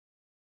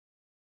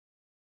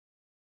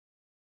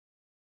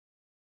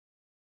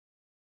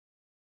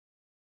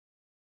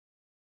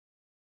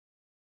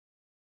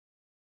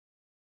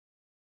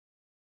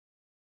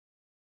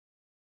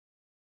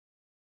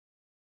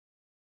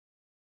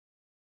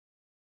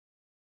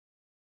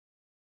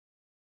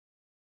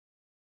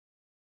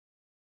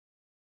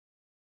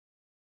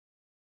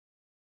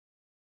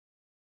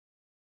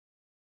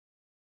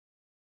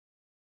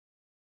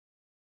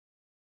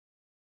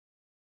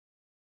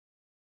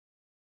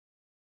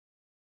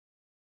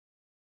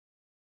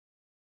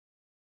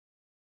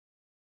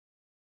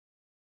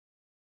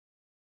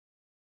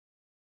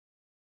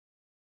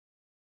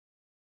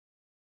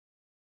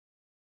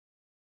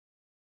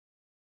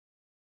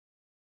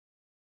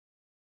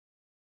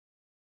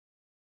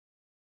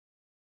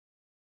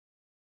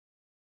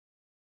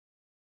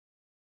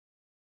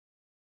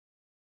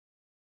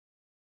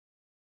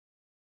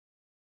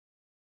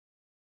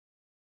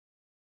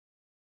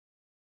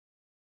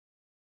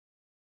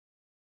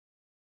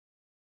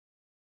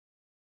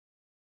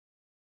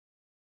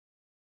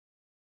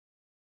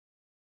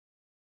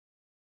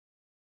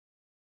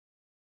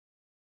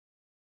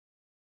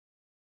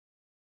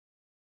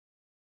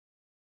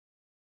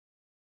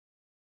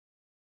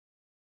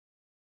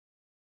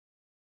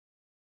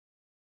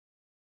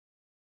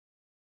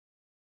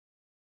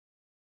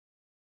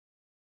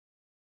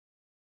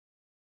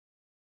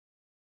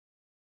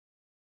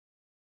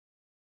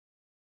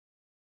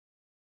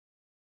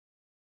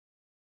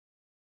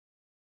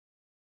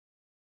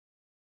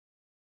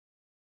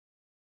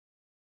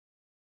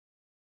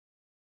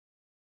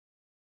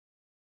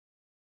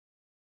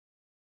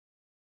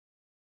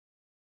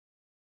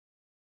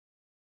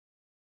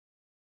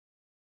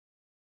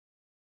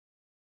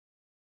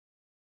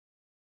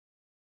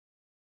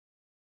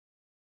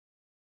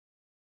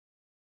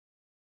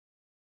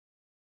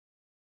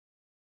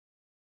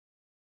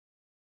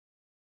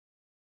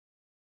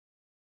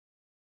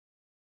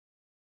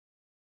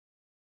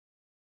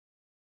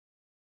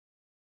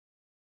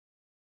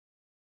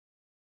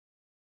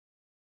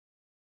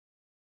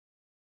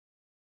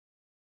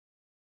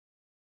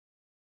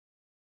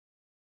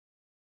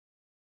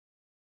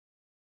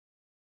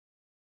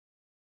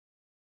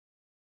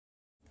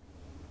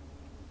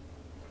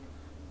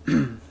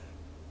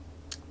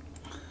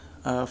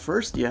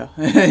First, yeah.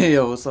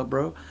 Yo, what's up,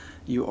 bro?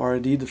 You are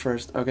indeed the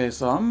first. Okay,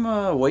 so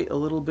I'm wait a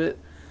little bit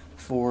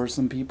for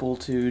some people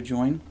to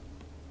join.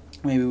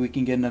 Maybe we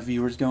can get enough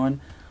viewers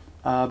going.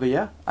 But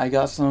yeah, I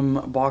got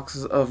some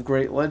boxes of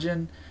Great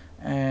Legend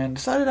and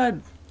decided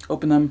I'd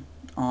open them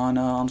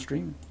on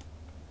stream.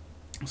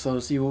 So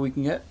see what we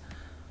can get.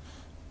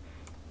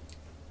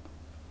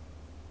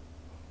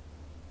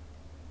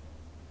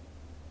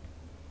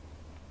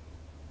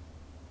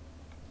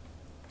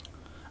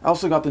 I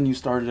also got the new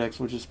starter decks,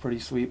 which is pretty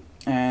sweet.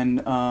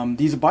 And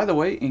these, by the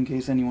way, in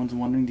case anyone's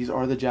wondering, these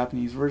are the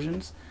Japanese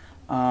versions.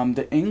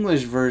 The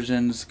English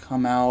versions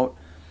come out.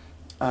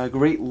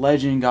 Great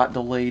Legend got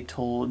delayed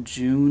till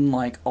June,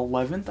 like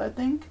 11th, I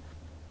think.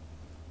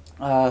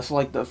 So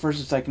like the first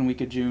and second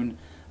week of June.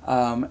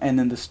 And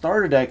then the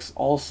starter decks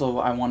also,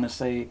 I want to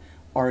say,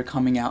 are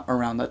coming out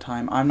around that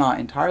time. I'm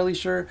not entirely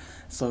sure,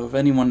 so if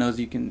anyone knows,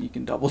 you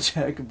can double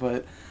check.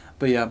 But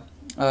yeah,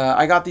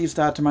 I got these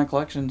to add to my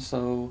collection,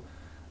 so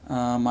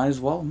might as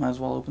well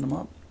open them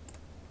up.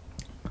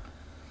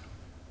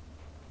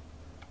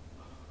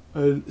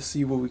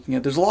 See what we can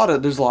get. There's a lot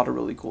of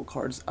really cool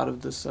cards out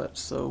of this set,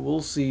 so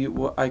we'll see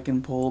what I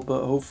can pull.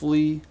 But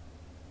hopefully,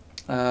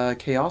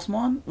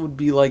 Chaosmon would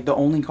be like the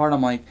only card.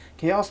 I'm like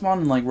Chaosmon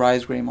and like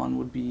Rise Greymon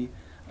would be.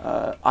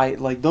 I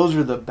like those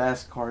are the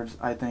best cards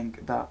I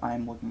think that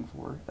I'm looking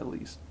for, at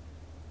least.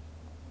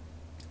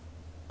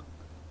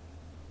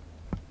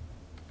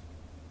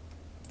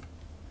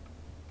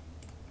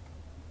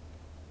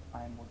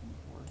 I'm looking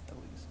for at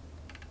least.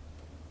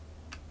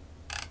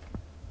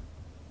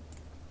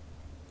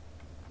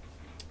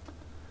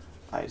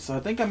 Alright, so I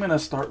think I'm going to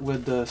start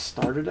with the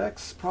starter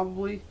decks,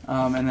 probably,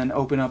 and then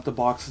open up the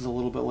boxes a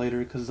little bit later,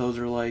 because those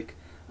are like,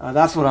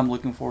 that's what I'm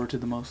looking forward to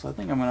the most. So I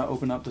think I'm going to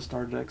open up the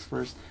starter decks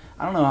first.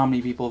 I don't know how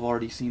many people have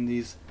already seen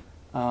these,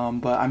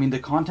 but I mean, the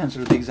contents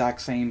are the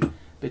exact same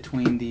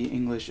between the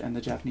English and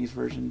the Japanese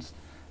versions.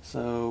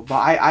 So, but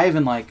I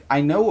haven't, like,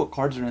 I know what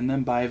cards are in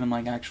them, but I haven't,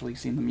 like, actually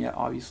seen them yet,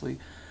 obviously.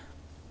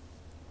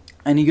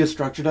 Any good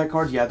structure deck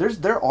cards? Yeah,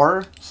 there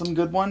are some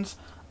good ones.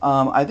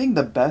 I think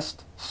the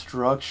best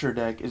structure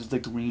deck is the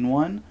green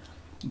one,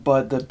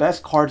 but the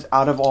best cards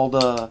out of all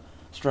the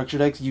structure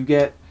decks, you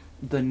get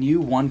the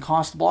new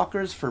 1-cost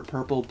blockers for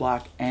purple,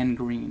 black, and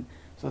green.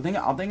 So I think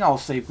I'll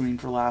save green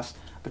for last,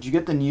 but you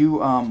get the new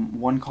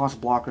 1-cost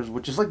blockers,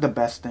 which is like the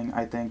best thing,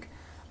 I think.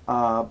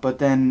 But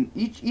then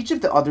each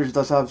of the others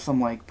does have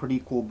some like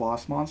pretty cool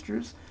boss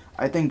monsters.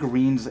 I think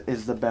greens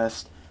is the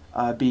best.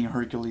 Being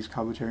Hercules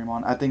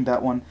Kabuterimon. I think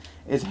that one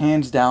is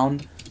hands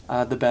down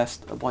the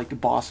best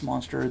like boss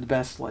monster, the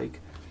best like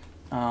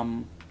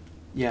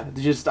yeah,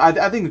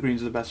 I think the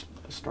greens are the best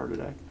starter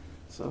deck.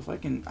 So if I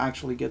can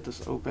actually get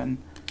this open,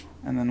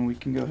 and then we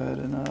can go ahead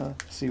and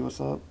see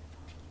what's up.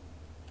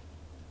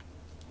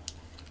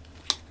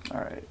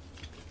 Alright.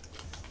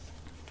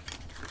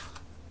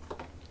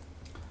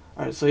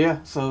 Alright, so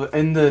yeah, so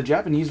in the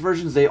Japanese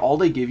versions, all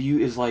they give you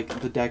is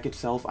like the deck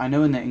itself. I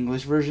know in the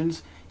English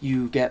versions,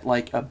 you get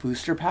like a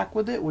booster pack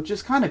with it, which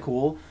is kind of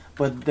cool.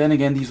 But then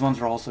again, these ones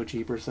are also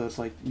cheaper, so it's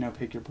like, you know,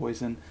 pick your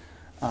poison.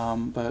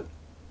 But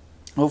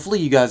hopefully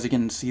you guys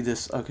can see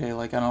this. Okay,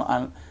 like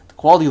the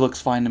quality looks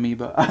fine to me,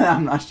 but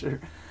I'm not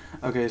sure.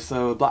 Okay,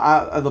 so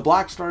the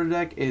black starter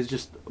deck is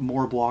just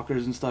more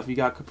blockers and stuff. You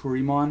got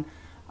Kapurimon,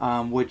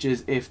 which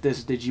is if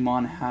this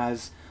Digimon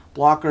has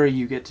blocker,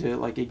 you get to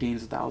like it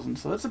gains 1,000.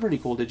 So that's a pretty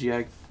cool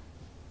Digi-Egg.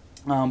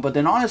 But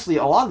then honestly,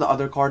 a lot of the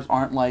other cards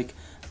aren't like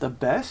the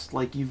best.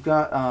 Like you've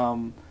got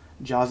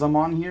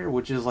Jazamon here,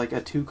 which is like a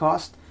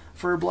 2-cost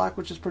for black,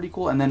 which is pretty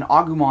cool, and then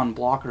Agumon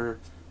blocker,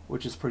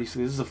 which is pretty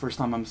sweet. This is the first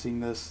time I'm seeing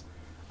this.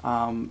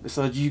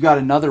 So you got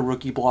another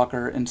rookie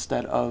blocker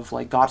instead of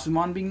like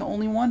Gatsumon being the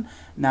only one.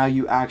 Now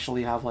you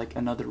actually have like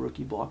another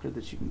rookie blocker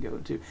that you can go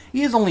to.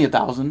 He is only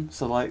 1,000,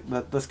 so like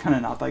that's kind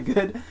of not that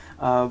good.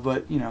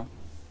 But you know,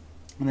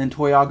 and then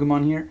Toy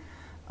Agumon here.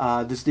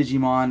 This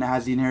Digimon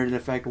has the inherited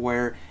effect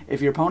where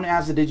if your opponent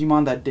has a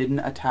Digimon that didn't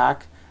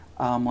attack,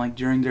 like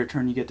during their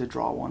turn, you get to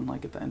draw one,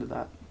 like at the end of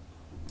that.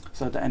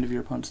 So at the end of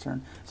your opponent's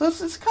turn. So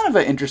it's kind of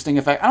an interesting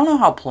effect. I don't know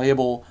how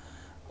playable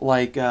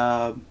like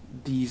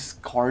these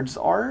cards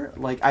are.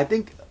 Like I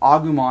think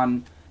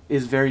Agumon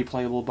is very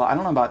playable, but I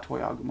don't know about Toy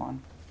Agumon.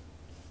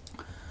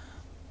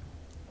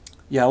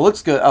 Yeah, it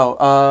looks good.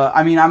 Oh,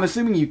 I mean, I'm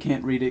assuming you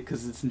can't read it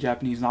because it's in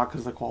Japanese, not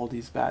because the quality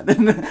is bad.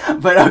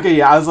 But okay,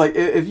 yeah, I was like,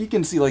 if you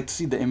can see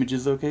the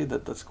images, okay,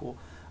 that's cool.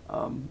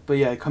 But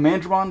yeah,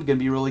 Commandramon gonna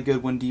be really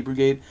good when D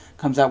Brigade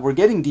comes out. We're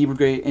getting D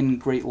Brigade in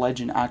Great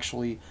Legend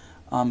actually,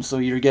 so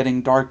you're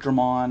getting Dark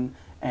Dramon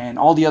and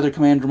all the other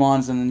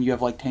Commandramons, and then you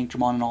have like Tank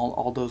Dramon and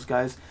all those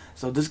guys.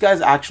 So this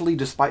guy's actually,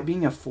 despite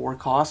being a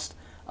 4-cost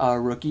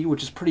rookie,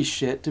 which is pretty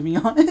shit to be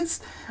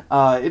honest,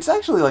 it's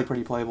actually like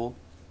pretty playable.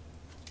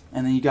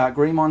 And then you got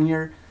Greymon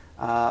here.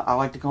 I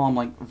like to call him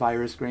like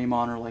Virus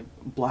Greymon or like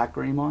Black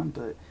Greymon,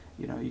 but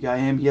you know, you got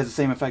him. He has the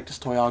same effect as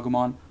Toy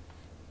Agumon.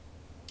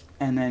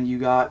 And then you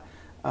got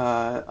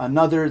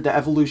the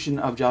evolution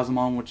of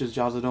Jazamon, which is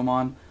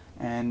Jazadomon,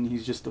 and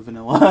he's just a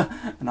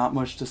vanilla. Not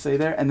much to say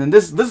there. And then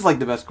this is like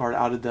the best card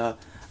out of the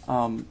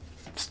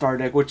star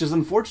deck, which is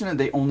unfortunate.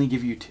 They only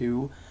give you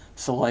 2,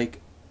 so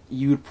like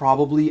you'd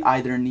probably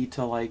either need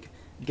to like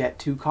get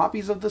 2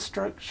 copies of the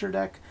structure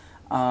deck,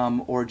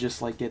 or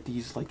just like get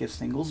these like as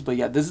singles. But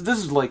yeah, this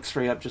is like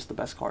straight up just the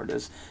best card.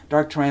 Is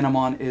Dark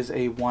Tyrannomon is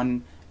a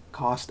 1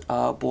 cost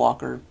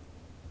blocker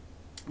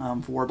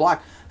for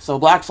black. So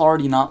black's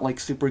already not like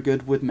super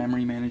good with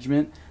memory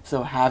management,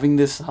 so having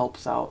this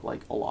helps out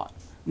like a lot.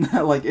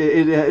 Like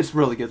it's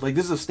really good. Like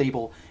this is a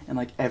staple in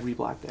like every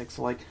black deck.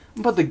 So like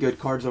I'm gonna put the good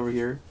cards over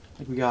here.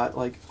 Like we got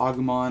like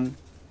Agumon,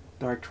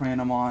 Dark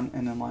Tyrannomon,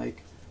 and then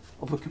like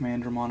I'll put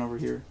Commandramon over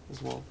here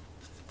as well.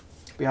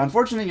 But yeah,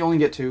 unfortunately you only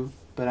get 2.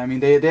 But I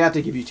mean they have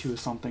to give you 2 of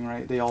something,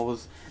 right?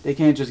 They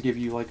can't just give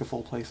you like a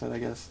full playset, I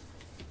guess.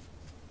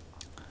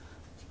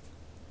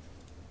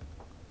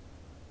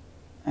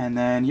 And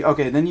then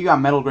then you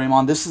got Metal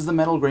Greymon. This is the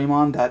Metal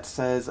Greymon that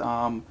says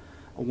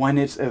when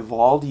it's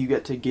evolved, you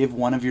get to give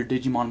one of your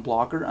Digimon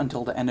blocker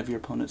until the end of your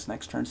opponent's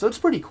next turn. So it's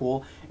pretty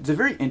cool. It's a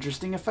very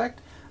interesting effect.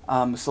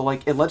 So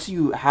like it lets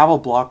you have a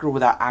blocker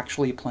without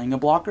actually playing a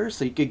blocker.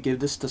 So you could give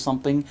this to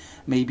something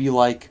maybe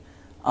like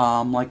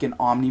an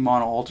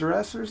Omnimon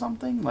Alteress or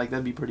something. Like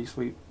that'd be pretty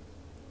sweet.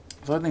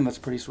 So I think that's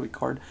a pretty sweet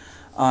card.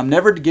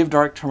 Never to give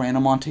Dark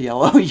Tyrannomon to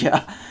yellow.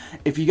 Yeah,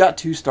 if you got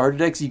 2 starter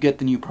decks, you get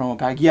the new promo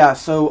pack. Yeah,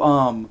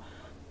 so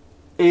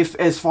if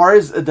as far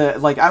as the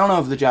like, I don't know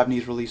if the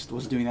Japanese release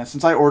was doing that,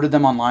 since I ordered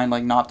them online,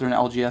 like not through an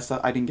LGS,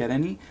 that I didn't get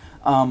any.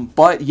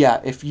 But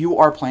yeah, if you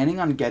are planning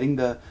on getting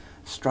the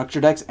structure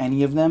decks,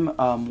 any of them,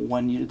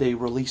 when they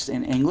released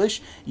in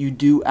English, you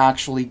do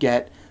actually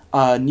get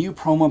a new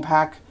promo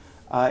pack.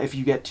 If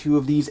you get 2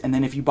 of these, and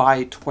then if you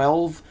buy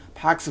 12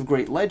 packs of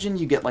Great Legend,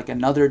 you get like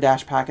another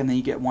dash pack, and then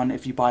you get 1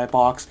 if you buy a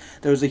box.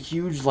 There was a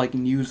huge like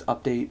news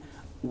update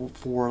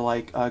for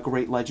like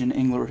Great Legend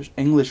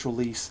English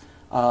release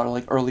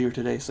like earlier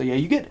today. So yeah,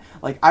 you get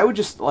like, I would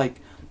just like,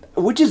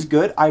 which is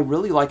good. I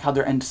really like how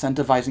they're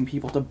incentivizing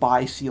people to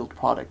buy sealed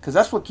product, because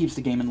that's what keeps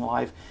the game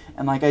alive.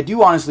 And like I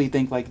do honestly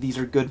think like these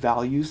are good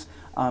values,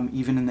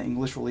 even in the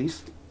English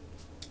release.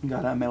 You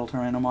got a Metal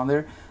Tyrannomon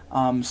there.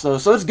 So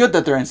it's good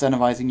that they're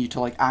incentivizing you to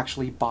like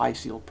actually buy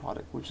sealed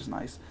product, which is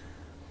nice.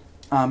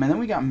 And then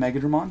we got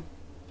Megadramon.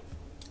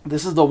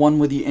 This is the one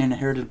with the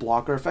inherited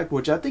blocker effect,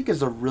 which I think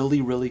is a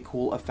really, really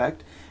cool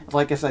effect.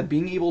 Like I said,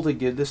 being able to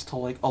give this to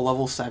like a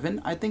level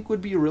 7, I think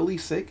would be really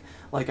sick.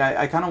 Like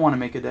I kind of want to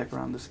make a deck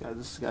around this guy.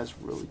 This guy's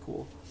really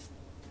cool.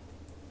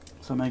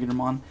 So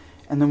Megadramon.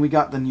 And then we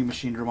got the new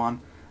Machinedramon.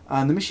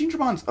 The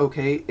Machinedramon's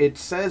okay. It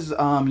says,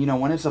 you know,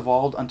 when it's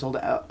evolved until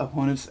the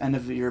end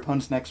of your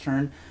opponent's next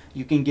turn,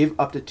 you can give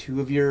up to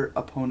 2 of your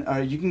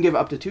opponent. You can give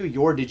up to 2 of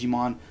your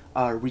Digimon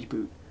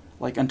reboot,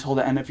 like until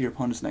the end of your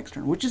opponent's next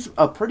turn, which is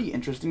a pretty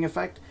interesting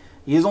effect.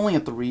 He is only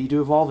a 3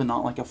 to evolve and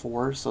not like a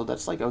 4, so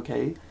that's like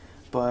okay.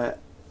 But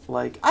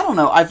like I don't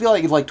know. I feel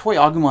like Toy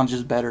Agumon's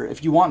just better.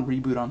 If you want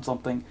reboot on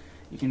something,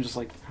 you can just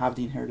like have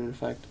the inherited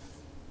effect.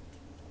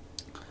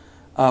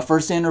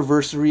 First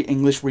anniversary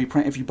English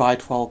reprint if you buy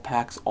 12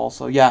 packs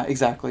also. Yeah,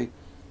 exactly.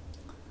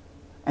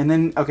 And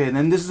then,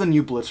 then this is a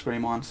new Blitz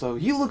Greymon. So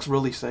he looks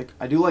really sick.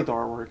 I do like the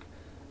artwork.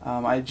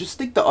 I just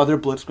think the other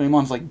Blitz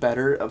Greymon's like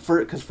better.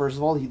 Because first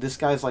of all, this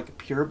guy's like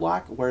pure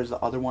black, whereas the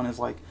other one is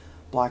like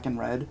black and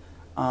red.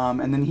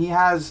 And then he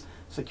has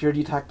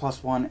Security Attack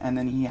 +1, and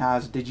then he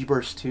has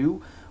Digiburst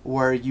 2,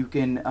 where you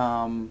can,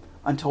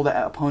 until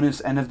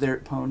the end of their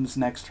opponent's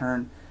next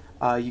turn,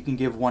 you can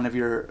give one of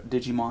your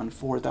Digimon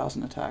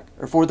 4,000 attack,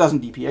 or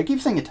 4,000 DP. I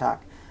keep saying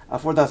attack.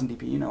 4,000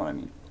 DP, you know what I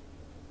mean.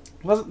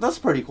 That's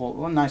pretty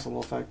cool. A nice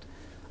little effect.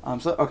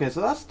 So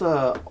that's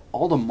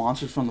all the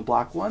monsters from the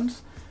black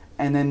ones.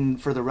 And then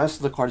for the rest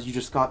of the cards, you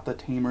just got the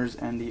Tamers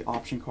and the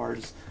option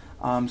cards.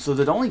 So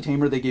the only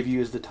Tamer they give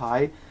you is the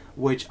Tai,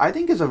 which I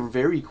think is a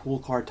very cool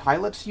card. Tai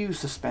lets you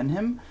suspend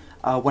him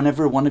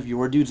whenever one of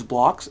your dudes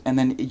blocks, and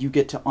then you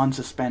get to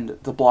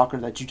unsuspend the blocker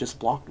that you just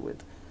blocked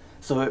with.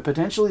 So it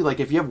potentially, like,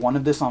 if you have one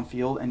of this on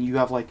field and you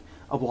have, like,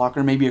 a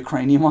blocker, maybe a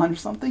Craniumon or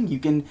something, you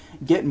can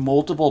get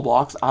multiple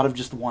blocks out of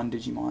just one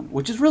Digimon,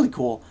 which is really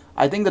cool.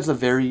 I think that's a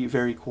very,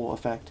 very cool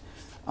effect.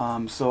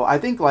 So I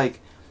think, like,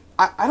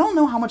 I don't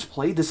know how much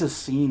play this has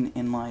seen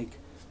in, like,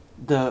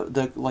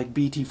 the like,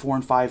 BT 4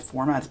 and 5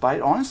 formats, but I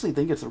honestly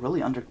think it's a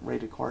really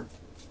underrated card.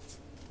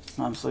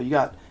 So you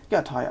got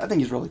Tai. I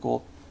think he's really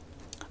cool.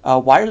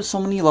 Why are there so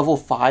many level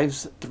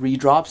 5s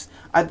 3-drops?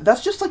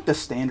 That's just, like, the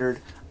standard.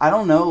 I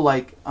don't know,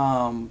 like,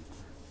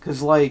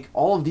 because, like,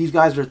 all of these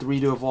guys are 3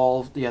 to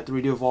evolve. Yeah,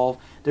 3 to evolve.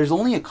 There's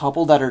only a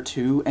couple that are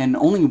 2, and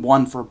only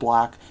 1 for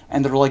black,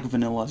 and they're, like,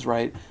 vanillas,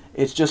 right?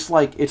 It's just,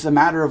 like, it's a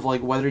matter of,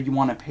 like, whether you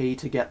want to pay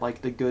to get,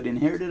 like, the good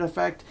inherited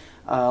effect,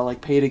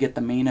 like, pay to get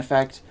the main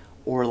effect,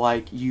 or,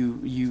 like,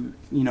 you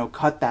know,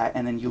 cut that,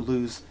 and then you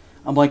lose.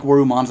 I'm like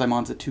Waru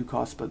Manzaimon's at 2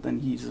 costs, but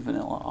then he's a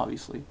vanilla,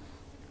 obviously.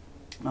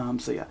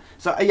 So, yeah.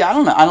 So, yeah, I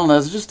don't know.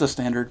 It's just a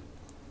standard.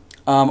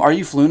 Are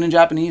you fluent in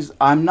Japanese?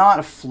 I'm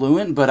not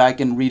fluent, but I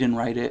can read and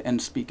write it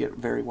and speak it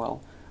very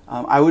well.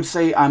 I would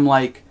say I'm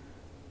like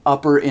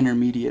upper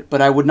intermediate,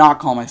 but I would not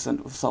call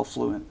myself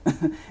fluent,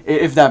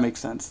 if that makes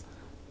sense.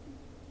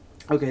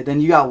 Okay, then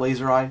you got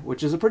Laser Eye,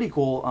 which is a pretty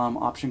cool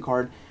option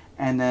card.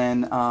 And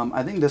then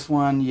I think this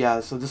one, yeah,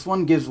 so this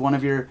one gives one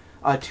of your,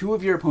 two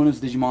of your opponent's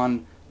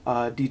Digimon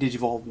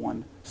de-digivolve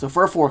 1. So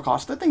for a 4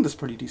 cost, I think that's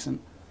pretty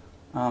decent.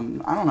 I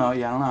don't know,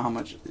 yeah, I don't know how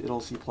much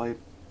it'll see play.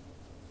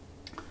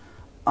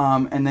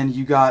 And then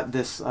you got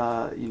this,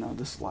 you know,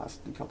 this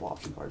last couple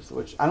option cards,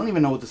 which I don't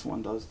even know what this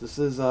one does. This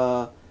is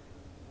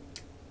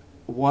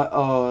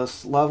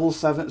level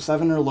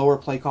 7 or lower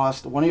play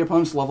cost. One of your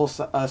opponent's level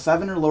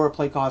 7 or lower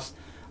play cost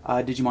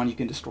Digimon, you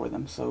can destroy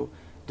them. So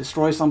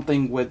destroy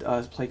something with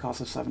a play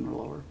cost of 7 or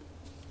lower.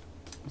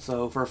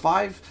 So for a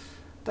 5,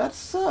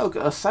 that's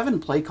a 7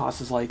 play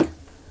cost is like,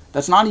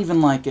 that's not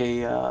even like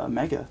a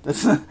mega.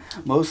 That's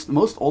most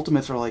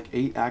ultimates are like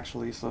 8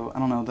 actually. So I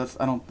don't know.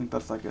 I don't think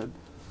that's that good.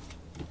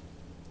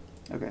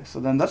 Okay, so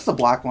then that's the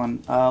black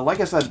one. Like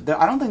I said,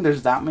 I don't think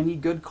there's that many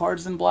good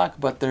cards in black,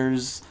 but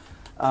there's,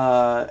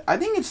 I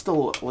think it's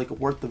still like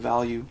worth the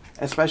value,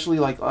 especially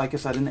like I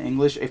said in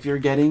English, if you're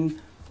getting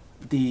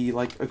the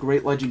like a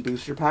Great Legend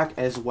booster pack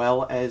as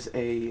well as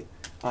a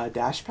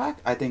dash pack,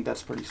 I think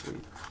that's pretty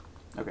sweet.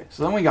 Okay,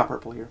 so then we got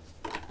purple here.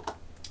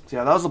 So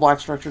yeah, that was the black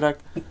structure deck,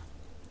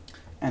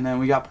 and then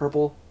we got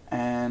purple,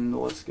 and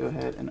let's go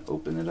ahead and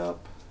open it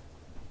up.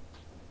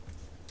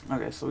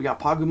 Okay, so we got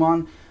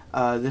Pagumon.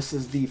 This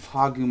is the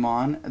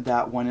Pagumon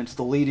that when it's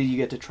deleted, you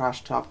get to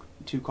trash top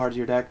 2 cards of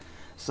your deck.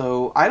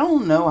 So I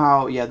don't know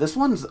how, yeah, this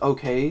one's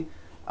okay,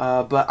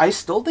 but I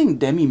still think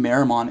Demi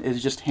Meramon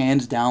is just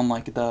hands down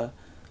like the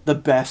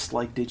best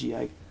like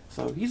Digi-Egg.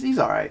 So he's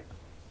alright.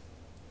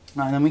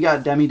 And then we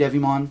got Demi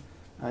Devimon,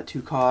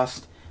 2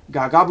 cost.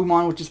 Got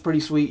Gabumon, which is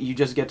pretty sweet. You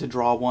just get to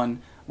draw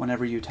 1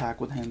 whenever you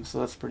attack with him, so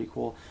that's pretty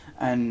cool.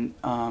 And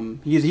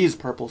he's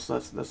purple, so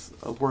that's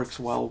works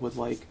well with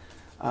like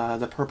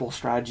the purple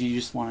strategy. You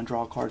just want to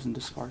draw cards and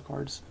discard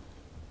cards.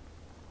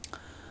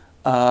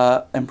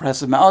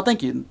 Impressive. Oh,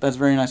 thank you. That's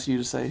very nice of you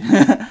to say.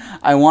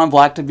 I want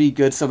black to be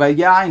good so bad.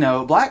 Yeah, I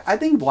know. Black. I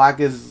think black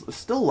is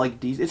still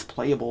like it's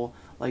playable.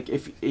 Like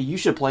if you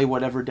should play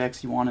whatever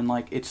decks you want, and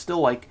like it's still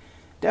like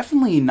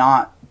definitely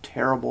not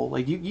terrible.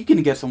 Like you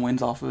can get some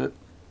wins off of it.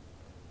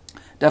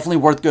 Definitely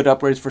worth good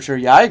upgrades for sure.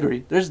 Yeah, I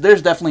agree. There's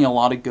definitely a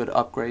lot of good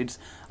upgrades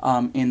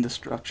in the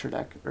structure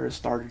deck or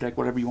starter deck,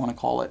 whatever you want to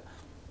call it.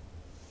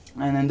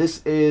 And then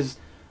this is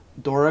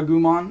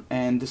Doragumon,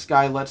 and this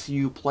guy lets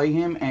you play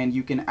him, and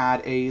you can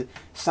add a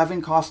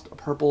 7 cost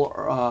purple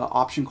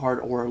option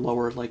card or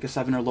lower, like a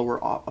 7 or lower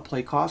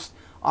play cost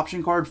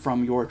option card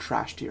from your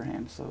trash to your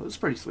hand. So it's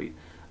pretty sweet.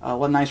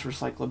 What nice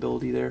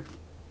recyclability there.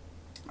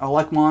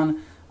 Alekmon,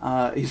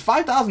 he's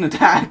 5,000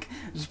 attack,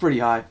 which is pretty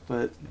high,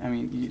 but I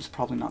mean, he's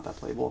probably not that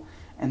playable.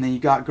 And then you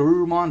got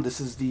Garurumon. This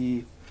is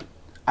the,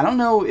 I don't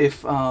know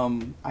if,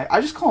 I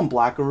just call him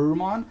Black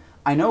Garurumon.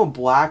 I know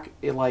black,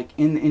 like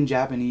in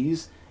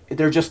Japanese,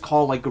 they're just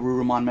called like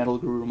Garurumon, Metal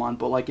Garurumon,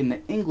 but like in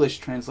the English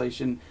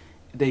translation,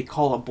 they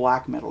call it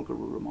Black Metal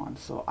Garurumon.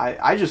 So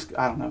I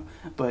don't know,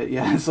 but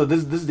yeah. So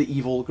this is the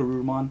evil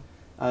Garurumon,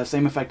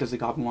 same effect as the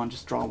Gabumon,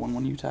 just draw 1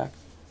 when you attack.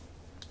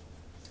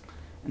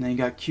 And then you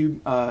got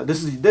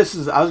this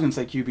is I was gonna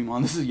say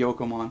Cubimon. This is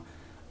Yokomon.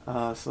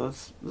 So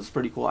this is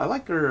pretty cool. I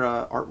like her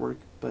artwork,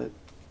 but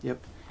yep.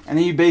 And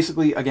then you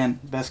basically, again,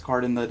 best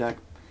card in the deck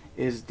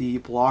is the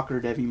blocker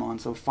Devimon.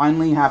 So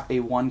finally have a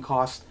 1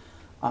 cost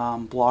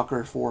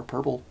blocker for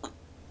purple.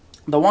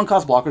 The 1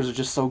 cost blockers are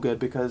just so good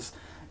because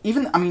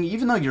even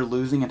though you're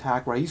losing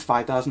attack, right? He's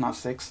 5,000, not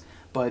 6,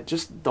 but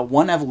just the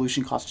 1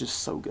 evolution cost is just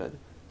so good.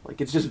 Like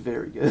it's just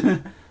very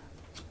good.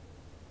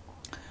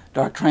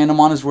 Dark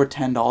Tyrannomon is worth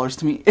 $10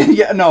 to me.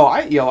 Yeah, no,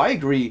 I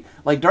agree.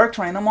 Like Dark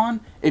Tyrannomon,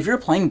 if you're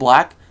playing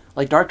black,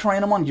 like Dark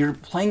Tyrannomon, you're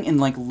playing in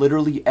like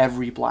literally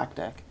every black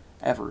deck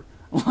ever.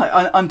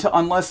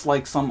 Unless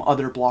like some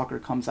other blocker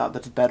comes out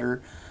that's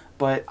better.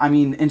 But I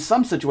mean, in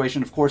some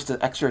situation, of course,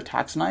 the extra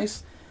attack's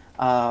nice.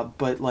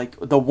 But like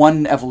the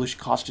 1 evolution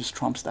cost just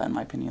trumps that in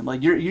my opinion.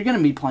 Like you're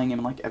gonna be playing him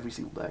in like every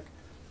single deck.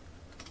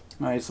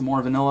 All right, some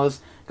more vanillas.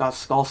 Got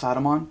Skull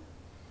Satamon.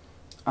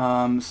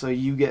 So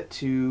you get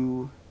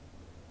to.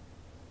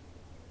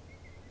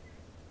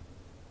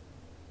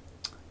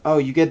 Oh,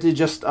 you get to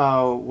just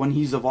when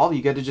he's evolved,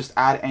 you get to just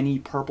add any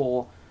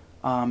purple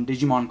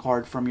Digimon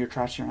card from your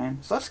trash to your hand.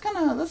 So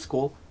that's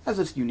cool. Has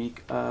its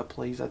unique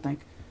plays, I think.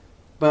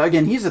 But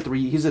again, he's a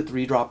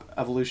 3-drop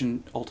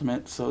evolution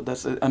ultimate, so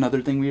that's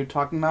another thing we were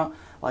talking about.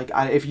 Like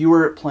if you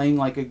were playing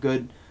like a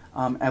good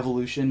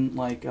evolution,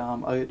 like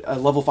a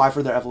level 5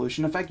 for their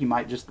evolution effect, you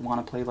might just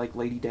want to play like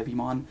Lady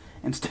Devimon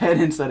instead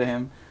of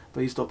him.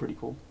 But he's still pretty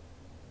cool.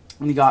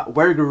 And you got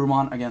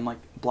Weregarurumon, again, like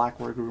Black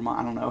Weregarurumon,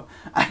 I don't know.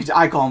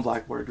 I call him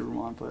Black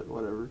Weregarurumon, but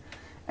whatever.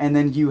 And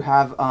then you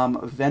have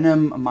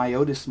Venom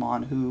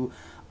Myotismon, who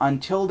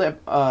until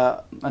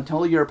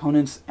your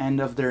opponent's end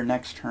of their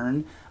next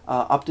turn,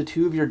 up to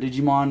 2 of your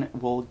Digimon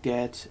will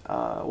get,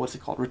 what's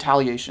it called?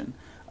 Retaliation.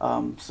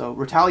 So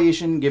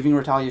Retaliation, giving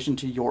Retaliation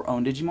to your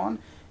own Digimon,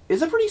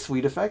 is a pretty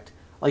sweet effect.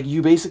 Like,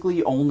 you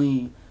basically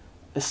only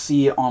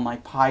see it on,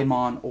 like,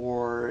 Piedmon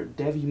or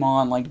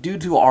Devimon, like,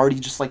 dudes who already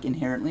just, like,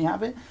 inherently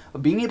have it.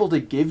 But being able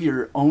to give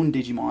your own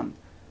Digimon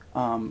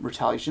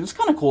retaliation. It's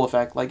kind of cool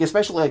effect. Like,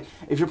 especially like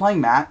if you're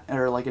playing Matt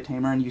or like a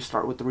tamer and you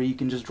start with 3, you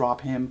can just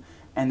drop him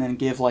and then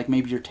give like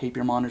maybe your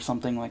Tapirmon or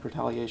something like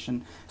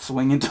retaliation,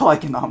 swing into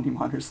like an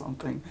Omnimon or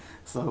something.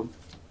 So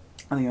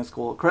I think that's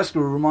cool.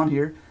 Crescarumon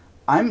here.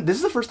 This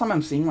is the first time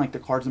I'm seeing like the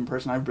cards in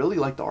person. I really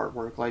like the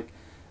artwork. Like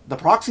the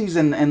proxies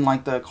and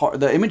like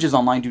the images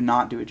online do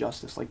not do it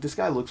justice. Like this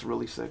guy looks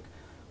really sick.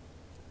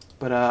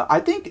 But I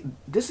think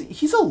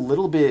he's a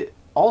little bit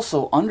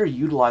also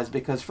underutilized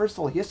because first of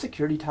all he has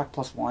security attack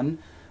 +1,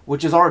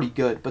 which is already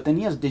good. But then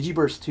he has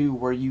Digiburst 2,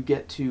 where you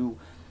get to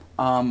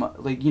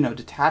like, you know,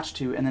 detach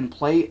to and then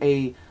play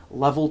a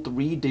level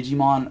 3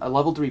 Digimon, a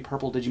level 3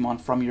 purple Digimon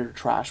from your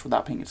trash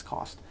without paying its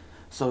cost.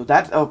 So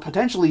that's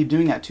potentially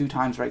doing that 2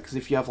 times, right? Because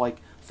if you have like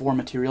 4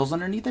 materials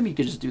underneath them, you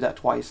could just do that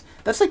twice.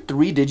 That's like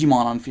 3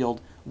 Digimon on field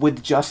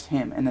with just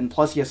him, and then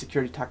plus he has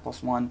security attack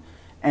 +1.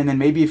 And then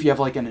maybe if you have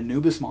like an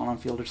Anubismon on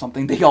field or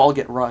something, they all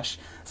get rush.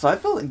 So I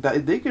feel like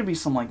that they could be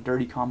some like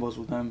dirty combos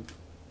with them.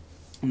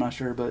 I'm not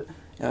sure, but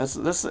yeah,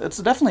 it's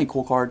definitely a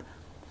cool card.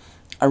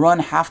 I run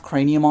half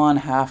Craniumon,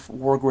 half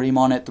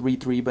Wargreymon at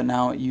 3/3, but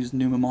now I use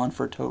Numemon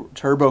for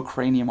Turbo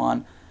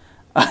Craniumon.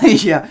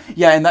 Yeah,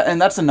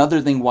 and that's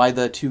another thing why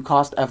the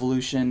 2-cost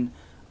evolution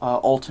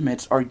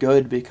ultimates are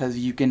good, because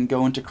you can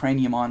go into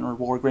Craniumon or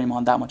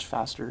Wargreymon that much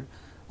faster.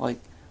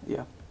 Like,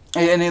 yeah.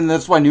 And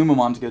that's why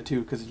Numemon's good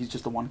too, because he's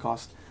just a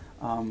 1-cost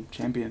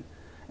champion.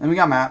 And we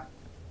got Matt.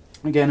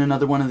 Again,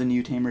 another one of the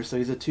new tamers. So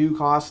he's a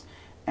 2-cost,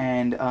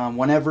 and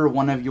whenever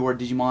one of your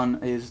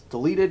Digimon is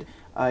deleted,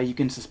 you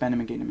can suspend him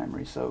and gain a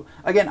memory. So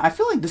again, I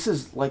feel like this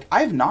is like,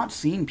 I've not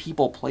seen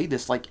people play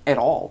this like at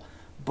all,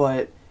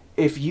 but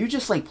if you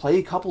just like play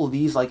a couple of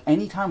these, like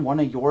anytime one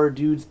of your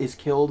dudes is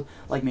killed,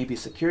 like maybe a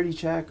security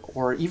check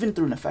or even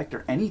through an effect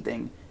or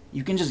anything,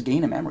 you can just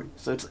gain a memory.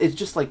 So it's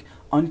just like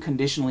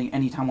unconditionally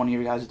anytime one of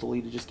your guys is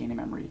deleted, just gain a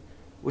memory,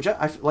 which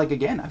I like.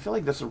 Again, I feel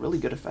like that's a really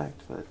good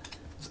effect, but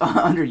it's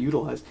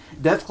underutilized.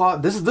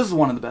 Deathclaw. This is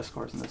one of the best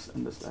cards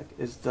in this deck.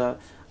 Is the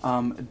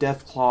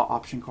Deathclaw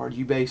option card.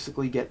 You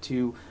basically get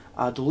to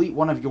delete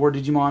one of your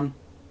Digimon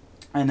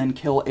and then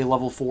kill a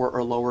level 4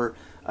 or lower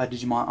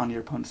Digimon on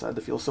your opponent's side of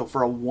the field. So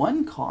for a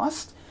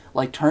 1-cost,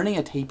 like turning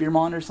a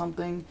Tapirmon or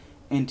something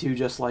into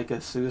just like a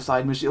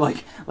suicide machine,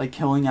 like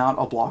killing out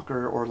a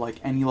blocker or like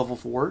any level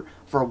 4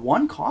 for a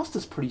 1-cost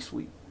is pretty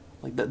sweet.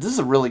 Like this is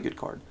a really good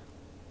card.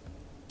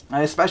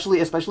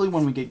 Especially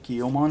when we get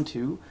Guillaumon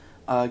too.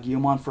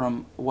 Guillaumon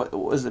from what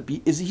was it?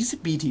 He's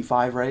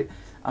BT5, right?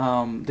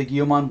 The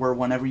Guillaumon where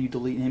whenever you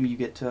delete him, you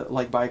get to,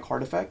 like by a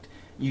card effect,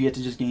 you get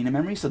to just gain a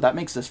memory. So that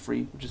makes this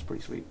free, which is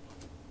pretty sweet.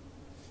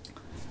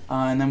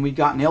 And then we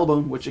got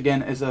Nailbone, which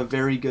again is a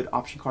very good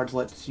option card.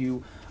 Lets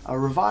you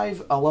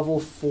revive a level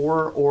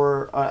 4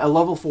 or a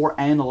level 4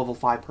 and a level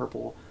 5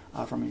 purple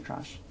from your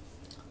trash.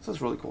 So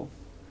that's really cool.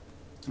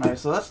 Alright,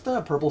 so that's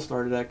the purple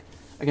starter deck.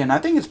 Again, I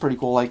think it's pretty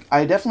cool. Like,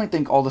 I definitely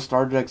think all the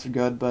starter decks are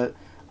good, but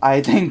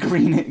I think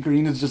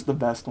green is just the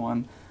best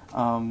one.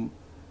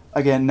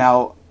 Again,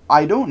 now,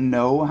 I don't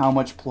know how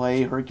much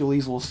play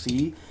Hercules will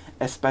see,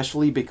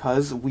 especially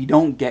because we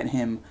don't get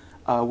him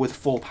with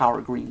full power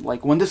green.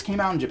 Like, when this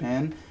came out in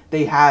Japan,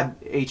 they had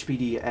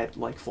HPD at,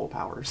 like, full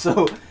power.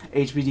 So,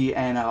 HPD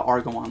and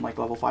Argomon, like,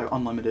 level 5,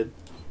 unlimited.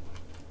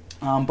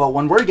 But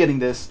when we're getting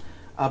this,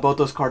 both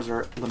those cards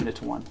are limited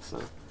to 1.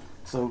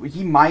 So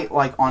he might,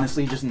 like,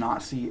 honestly just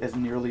not see as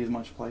nearly as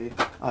much play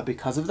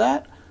because of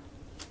that.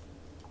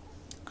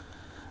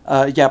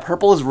 Yeah,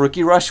 purple is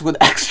Rookie Rush with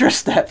extra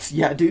steps.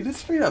 Yeah, dude, it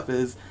straight up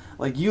is.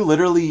 Like, you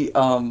literally,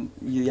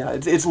 yeah,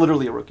 it's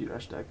literally a Rookie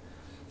Rush deck.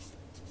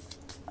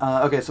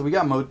 Okay, so we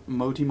got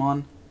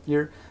Motimon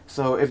here.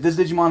 So if this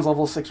Digimon's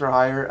level 6 or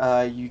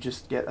higher, you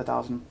just get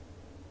 1,000.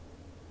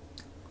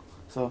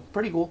 So,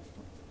 pretty cool.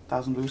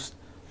 1,000 boost.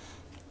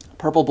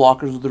 Purple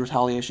blockers with the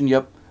retaliation,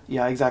 yep.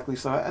 Yeah, exactly.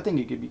 So I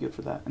think it could be good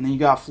for that. And then you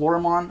got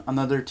Floramon,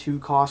 another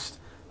 2-cost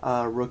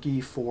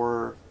rookie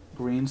for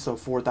green, so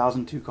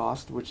 4,000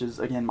 2-cost, which is,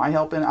 again, my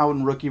help out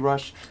in Rookie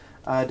Rush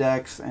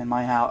decks, and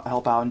my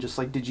help out in just,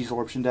 like,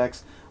 Digisorption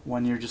decks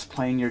when you're just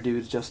playing your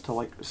dudes just to,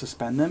 like,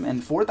 suspend them.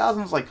 And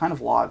 4,000 is, like, kind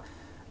of a lot.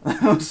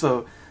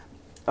 So,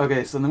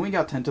 okay, so then we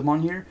got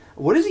Tentomon here.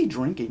 What is he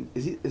drinking?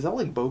 Is that,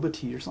 like, boba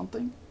tea or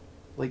something?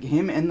 Like,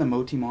 him and the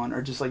Motimon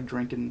are just, like,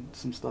 drinking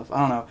some stuff. I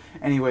don't know.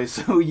 Anyway,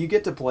 so you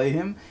get to play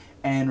him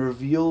and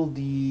reveal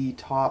the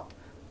top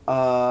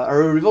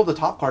reveal the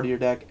top card of your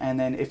deck, and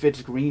then if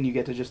it's green, you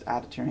get to just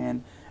add it to your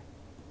hand.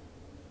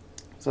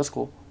 So that's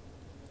cool.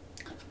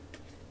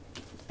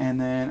 And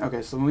then,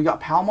 okay, so when we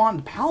got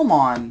Palmon,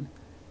 Palmon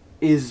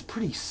is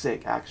pretty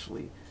sick,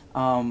 actually.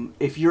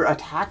 If you're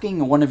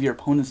attacking one of your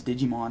opponent's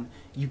Digimon,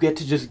 you get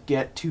to just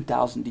get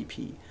 2,000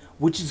 DP,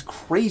 which is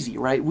crazy,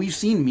 right? We've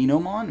seen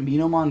Minomon.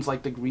 Minomon's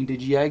like the green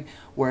Digi-Egg,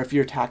 where if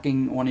you're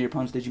attacking one of your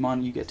opponent's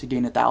Digimon, you get to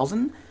gain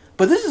 1,000.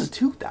 But this is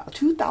 2,000.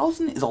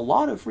 2,000 is a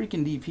lot of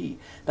freaking DP.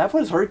 That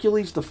puts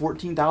Hercules to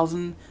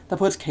 14,000. That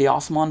puts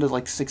Chaosmon to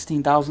like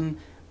 16,000.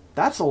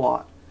 That's a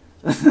lot.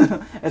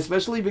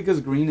 Especially because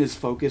green is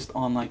focused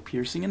on like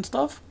piercing and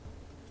stuff.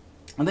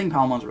 I think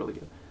Palmon's really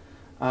good.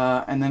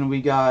 And then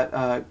we got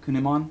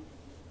Kunimon.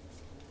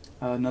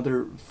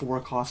 Another 4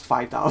 cost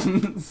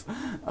 5,000.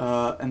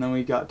 And then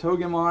we got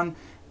Togemon.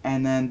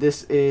 And then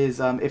this is,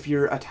 if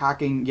you're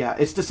attacking, yeah,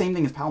 it's the same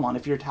thing as Palmon.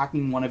 If you're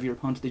attacking one of your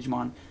opponent's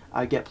Digimon,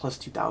 get plus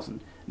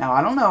 2,000. Now,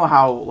 I don't know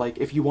how, like,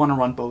 if you want to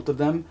run both of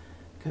them,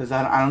 because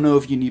I don't know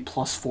if you need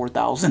plus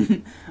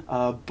 4,000.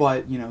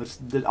 But, you know,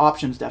 the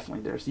option's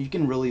definitely there. So you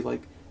can really,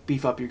 like,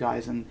 beef up your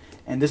guys. And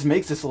this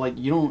makes it so, like,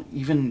 you don't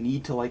even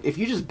need to, like, if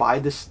you just buy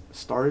this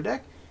starter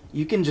deck,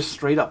 you can just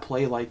straight up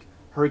play, like,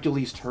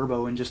 Hercules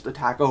Turbo and just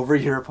attack over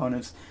your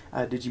opponent's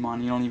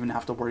Digimon. You don't even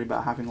have to worry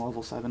about having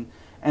level 7.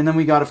 And then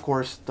we got, of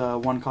course, the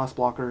 1 cost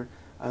blocker,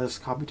 this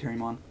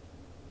Kabuterimon,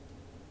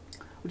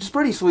 which is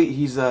pretty sweet.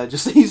 He's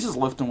just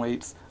lifting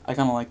weights. I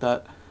kind of like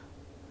that.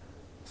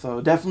 So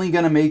definitely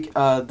gonna make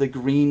the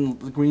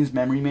Green's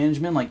memory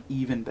management like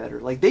even better.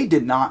 Like they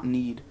did not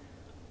need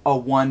a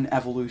 1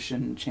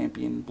 evolution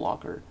champion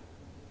blocker,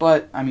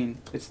 but I mean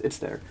it's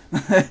there.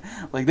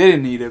 Like they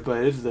didn't need it,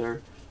 but it's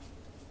there.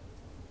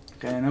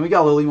 Okay, and then we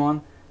got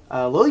Lilymon.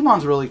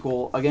 Lilymon's really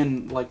cool.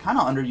 Again, like kind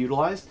of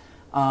underutilized.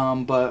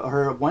 But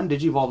her 1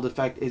 Digivolved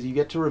effect is you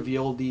get to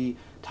reveal the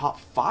top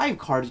 5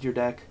 cards of your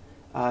deck.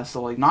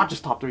 So like not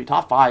just top 3,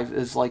 top 5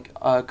 is like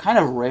kind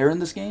of rare in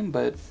this game,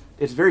 but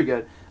it's very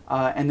good.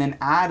 And then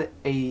add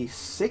a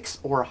 6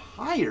 or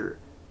higher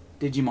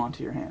Digimon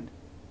to your hand.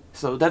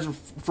 So that's,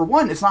 for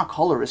 1, it's not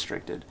color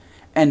restricted,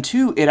 and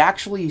 2, it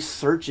actually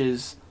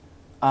searches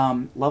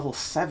level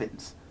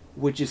 7s.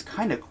 Which is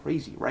kind of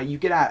crazy, right? You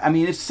could add, I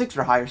mean, it's 6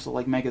 or higher, so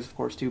like Megas, of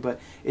course, too, but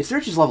it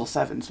searches level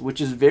 7s,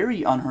 which is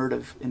very unheard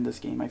of in this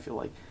game, I feel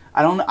like.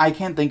 I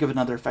can't think of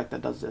another effect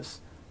that does this.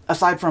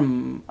 Aside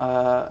from,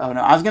 oh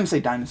no, I was going to say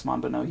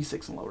Dynasmon, but no, he's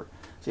 6 and lower.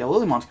 So yeah,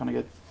 Lilymon's kind of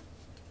good.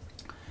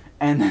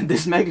 And then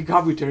this Mega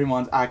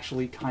Kabuterimon's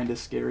actually kind of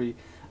scary.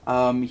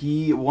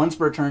 He, once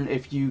per turn,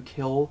 if you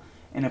kill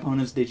an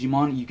opponent's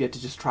Digimon, you get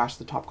to just trash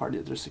the top card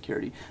of their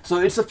security. So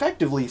it's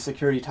effectively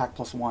security attack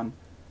 +1.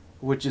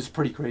 Which is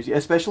pretty crazy,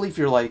 especially if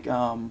you're like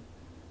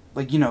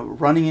you know,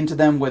 running into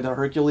them with a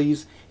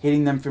Hercules,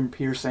 hitting them from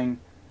piercing,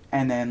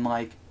 and then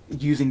like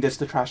using this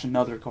to trash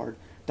another card.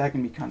 That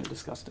can be kind of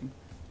disgusting.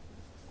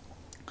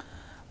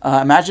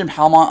 Imagine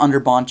Palmon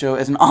under Boncho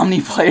as an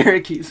Omni player.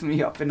 It keeps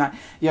me up at night.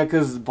 Yeah,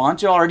 because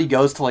Boncho already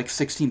goes to like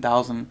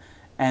 16,000,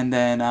 and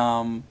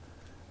then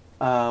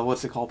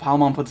what's it called?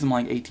 Palmon puts him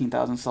like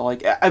 18,000. So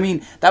like, I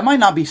mean, that might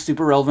not be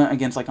super relevant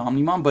against like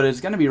Omnimon, but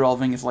it's gonna be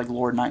relevant against like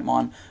Lord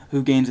Nightmon,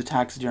 who gains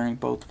attacks during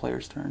both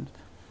players' turns.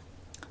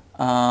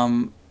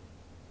 Oh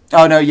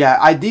no,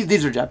 yeah,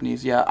 these are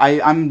Japanese. Yeah,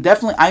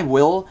 I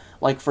will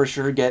like for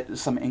sure get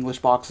some English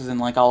boxes, and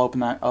like I'll open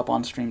that up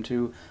on stream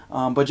too.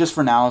 But just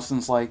for now,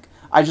 since like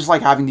I just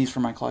like having these for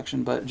my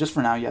collection, but just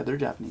for now, yeah, they're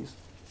Japanese.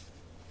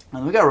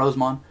 And we got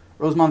Rosemon.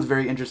 Rosemon's a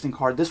very interesting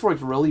card. This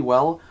works really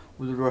well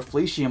with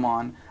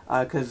Rafflesiamon,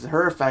 because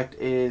her effect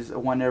is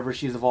whenever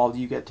she's evolved,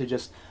 you get to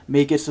just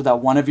make it so that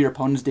one of your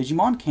opponent's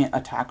Digimon can't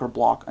attack or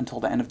block until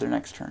the end of their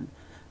next turn.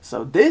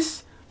 So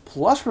this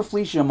plus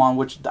Rafflesiamon,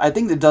 which I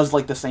think it does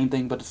like the same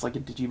thing, but it's like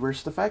a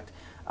Digiburst effect,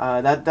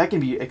 that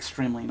can be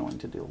extremely annoying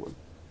to deal with.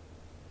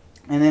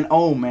 And then,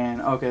 oh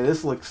man, okay,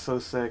 this looks so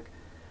sick.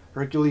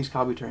 Hercules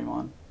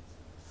Kabuterimon.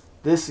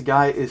 This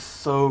guy is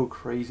so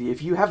crazy.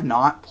 If you have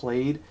not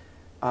played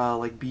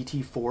like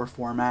BT4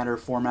 format or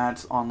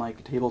formats on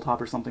like tabletop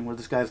or something where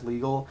this guy's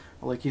legal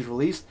or like he's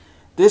released,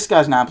 this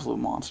guy's an absolute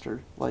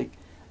monster. Like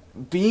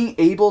being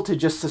able to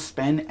just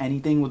suspend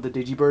anything with the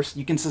Digiburst,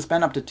 you can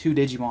suspend up to 2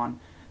 Digimon,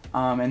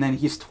 and then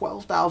he's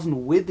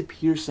 12,000 with the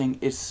piercing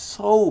is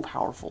so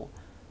powerful.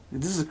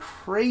 This is a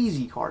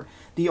crazy card.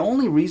 The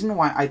only reason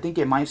why I think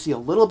it might see a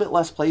little bit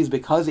less play is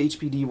because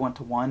HPD went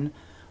to 1,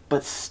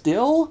 but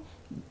still,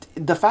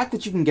 the fact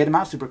that you can get him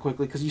out super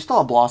quickly, because you still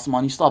have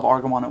Blossomon, you still have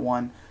Argomon at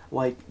 1,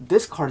 like,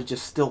 this card is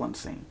just still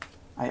insane.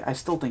 I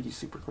still think he's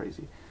super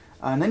crazy.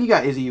 And then you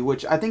got Izzy,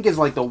 which I think is,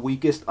 like, the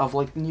weakest of,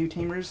 like, the new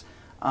Tamers.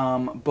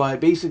 But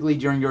basically,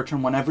 during your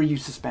turn, whenever you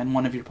suspend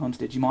one of your opponent's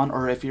Digimon,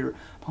 or if your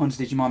opponent's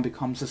Digimon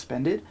becomes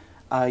suspended,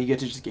 you get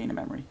to just gain a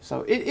memory.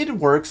 So it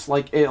works.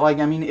 I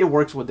mean, it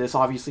works with this,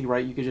 obviously,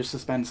 right? You could just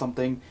suspend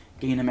something,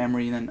 gain a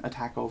memory, and then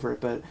attack over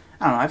it. But,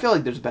 I don't know, I feel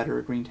like there's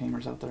better green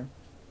Tamers out there.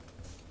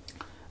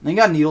 And then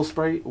you got Needle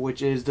Spray,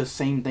 which is the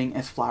same thing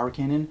as Flower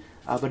Cannon,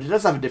 but it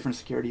does have a different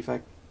security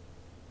effect.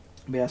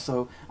 But yeah,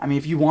 so, I mean,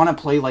 if you want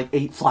to play, like,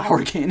 8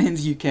 Flower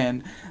Cannons, you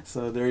can.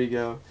 So, there you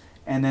go.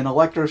 And then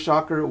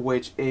Electroshocker,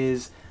 which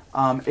is,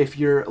 if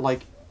your,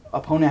 like,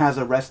 opponent has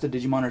a rested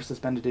Digimon or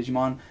suspended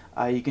Digimon,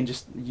 you can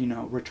just, you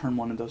know, return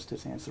one of those to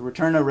his hand. So,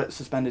 return a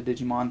suspended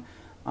Digimon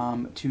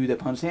to the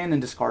opponent's hand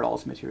and discard all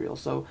its material.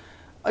 So,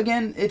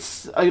 again,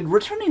 it's,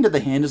 returning to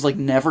the hand is, like,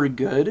 never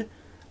good.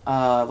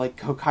 Like,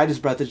 Hokkaido's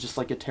Breath is just,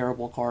 like, a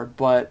terrible card,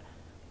 but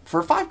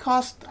for 5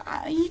 cost,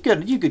 you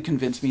could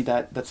convince me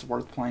that that's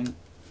worth playing.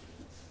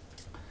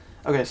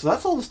 Okay, so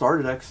that's all the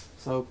starter decks.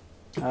 So,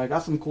 I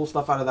got some cool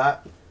stuff out of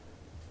that.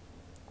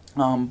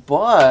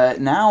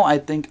 But now I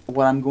think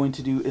what I'm going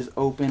to do is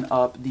open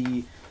up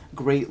the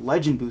Great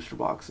Legend booster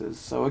boxes.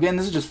 So again,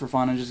 this is just for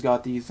fun. I just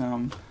got these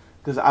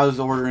because I was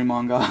ordering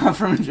manga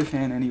from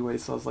Japan anyway.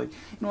 So I was like,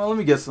 you know what, let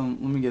me get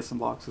some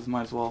boxes.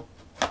 Might as well.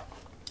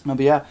 But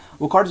yeah,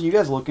 what cards are you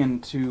guys looking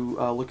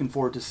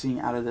forward to seeing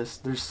out of this?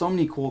 There's so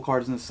many cool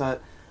cards in the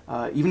set.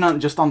 Even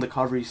just on the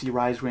cover, you see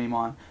Rise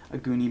Greymon,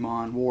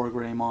 Agunimon, War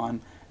Greymon,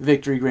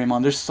 Victory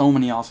Greymon. There's so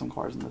many awesome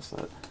cards in this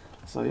set.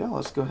 So yeah,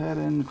 let's go ahead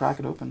and crack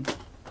it open.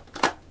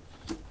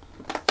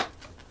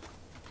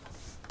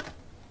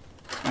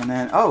 And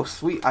then, oh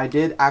sweet, I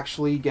did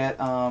actually get,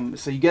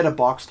 so you get a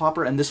box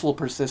topper, and this will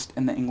persist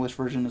in the English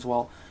version as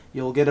well.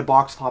 You'll get a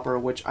box topper,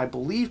 which I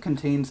believe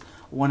contains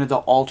one of the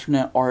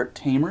alternate art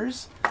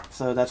tamers.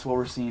 So that's what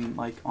we're seeing,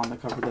 like, on the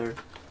cover there.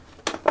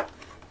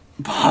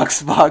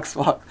 Box.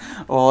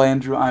 Well,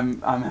 Andrew,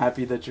 I'm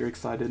happy that you're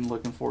excited and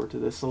looking forward to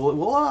this. So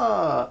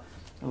we'll,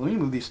 let me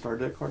move these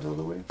starter deck cards out of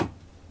the way. And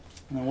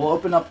then we'll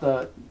open up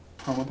the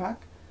promo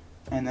pack.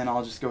 And then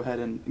I'll just go ahead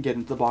and get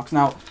into the box.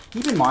 Now,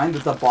 keep in mind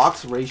that the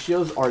box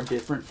ratios are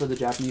different for the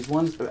Japanese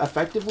ones.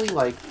 Effectively,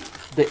 like,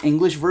 the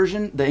English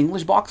version, the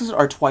English boxes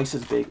are twice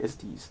as big as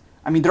these.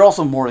 I mean, they're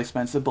also more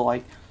expensive, but,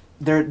 like,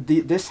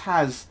 this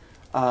has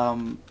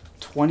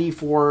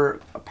 24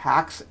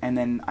 packs, and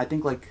then I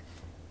think, like,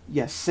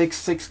 yeah,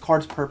 six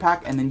cards per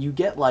pack, and then you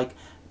get, like,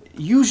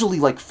 usually,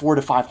 like, 4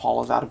 to 5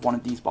 holos out of one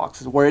of these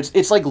boxes, where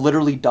it's like,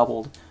 literally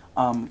doubled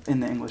in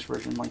the English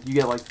version. Like, you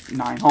get, like,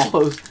 9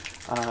 holos.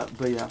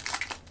 But yeah.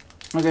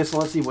 Okay, so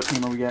let's see what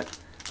tamer we get.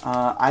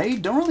 I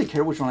don't really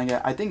care which one I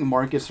get. I think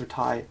Marcus or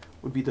Ty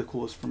would be the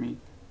coolest for me.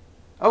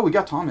 Oh, we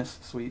got Thomas.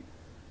 Sweet.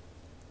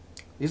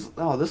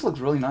 Oh, this looks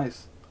really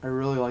nice. I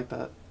really like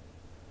that.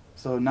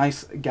 So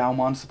nice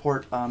Gaomon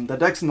support. The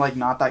deck's like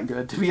not that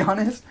good, to be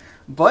honest,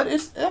 but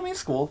I mean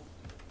it's cool.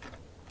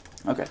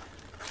 Okay.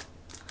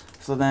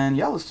 So then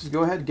yeah, let's just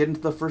go ahead and get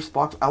into the first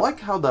box. I like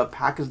how the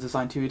pack is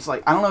designed too. It's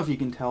like, I don't know if you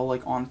can tell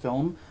like on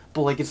film,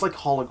 but like it's like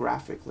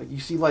holographic. Like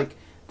you see like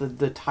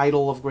the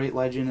title of Great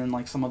Legend, and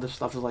like some other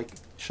stuff is like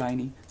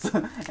shiny.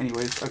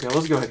 Anyways, okay,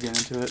 let's go ahead and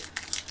get into it.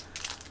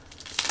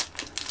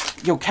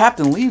 Yo,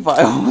 Captain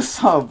Levi,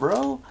 what's up,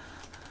 bro?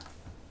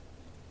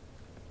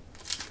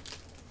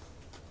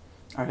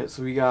 Alright,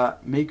 so we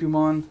got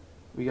Mekumon,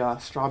 we got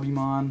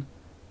Strabimon,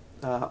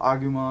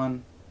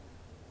 Agumon,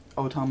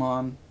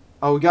 Otamon.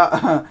 Oh, we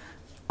got...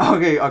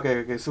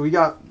 okay, so we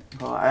got...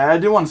 I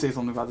do want to say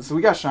something about this. So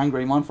we got Shine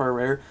Greymon for a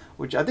rare,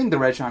 which I think the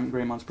red Shine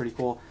Greymon's pretty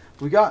cool.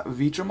 We got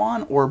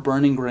Vitramon, or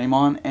Burning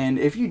Greymon, and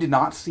if you did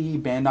not see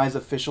Bandai's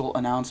official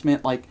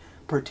announcement, like,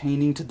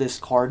 pertaining to this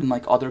card and,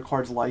 like, other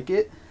cards like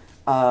it,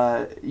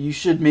 you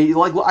should maybe...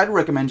 Like, I'd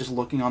recommend just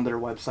looking on their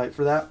website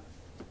for that.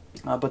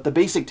 But the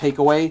basic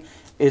takeaway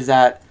is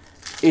that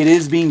it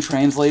is being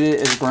translated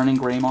as Burning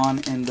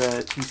Greymon in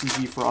the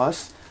TCG for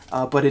us,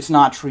 but it's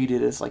not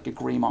treated as like a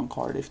Greymon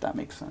card, if that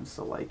makes sense.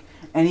 So like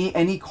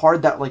any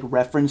card that like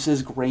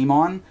references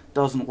Greymon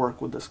doesn't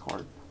work with this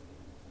card.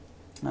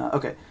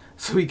 Okay,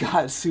 so we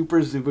got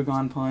Super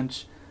Zubagon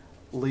Punch,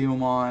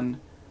 Leomon,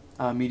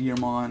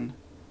 Meteormon,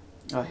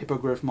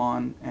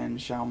 Hippogriffmon, and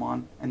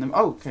Xiaomon, and then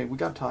okay, we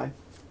got Ty.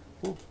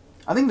 Cool.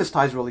 I think this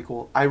tie's really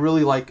cool. I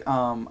really like.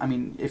 I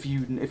mean, if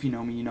you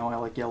know me, you know I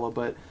like yellow,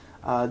 but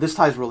this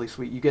tie's really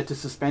sweet. You get to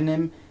suspend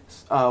him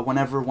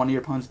whenever one of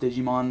your opponent's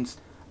Digimon's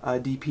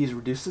DP is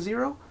reduced to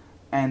 0,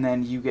 and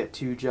then you get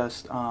to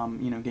just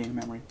you know, gain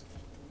memory.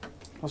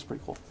 That's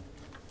pretty cool.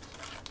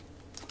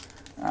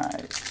 All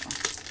right.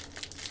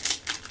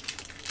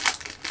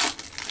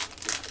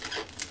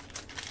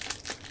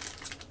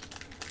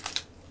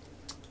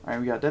 All right,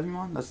 we got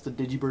Devimon. That's the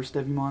Digiburst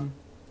Devimon.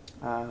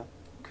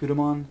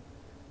 Kudamon.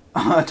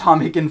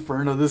 Atomic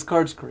Inferno. This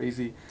card's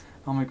crazy.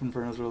 Atomic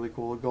Inferno's really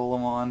cool.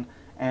 Golemon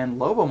and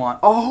Lobomon.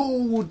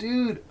 Oh,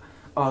 dude.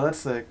 Oh, that's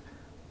sick.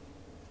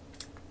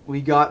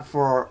 We got,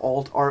 for our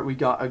alt art, we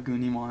got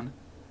Agunimon.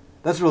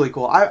 That's really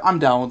cool. I'm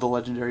down with the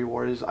Legendary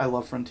Warriors. I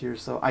love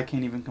Frontiers, so I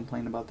can't even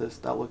complain about this.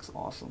 That looks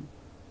awesome.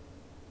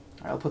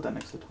 Alright, I'll put that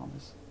next to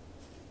Thomas.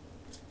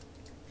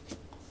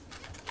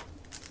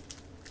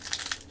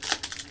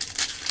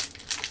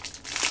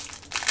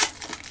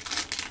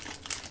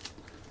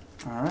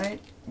 Alright,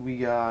 we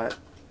got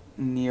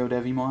Neo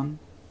Devimon,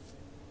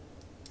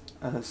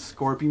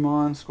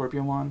 Scorpiomon,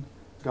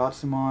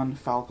 Gotsumon,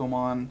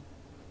 Falcomon,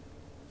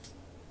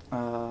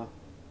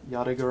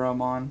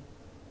 Yadagaramon,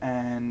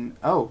 and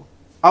oh,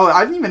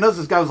 I didn't even notice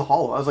this guy was a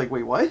holo. I was like,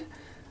 wait, what?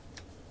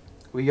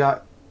 We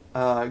got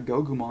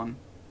Gogumon.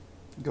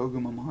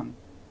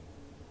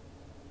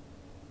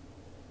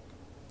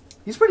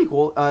 He's pretty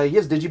cool. He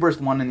has Digiburst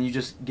 1, and you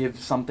just give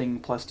something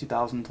plus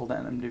 2,000 until the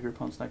end of your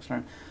opponent's next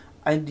turn.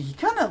 He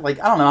kind of, like,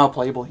 I don't know how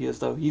playable he is,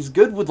 though. He's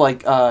good with,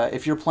 like,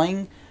 if you're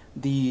playing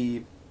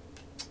the,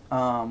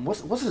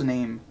 what's his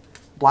name?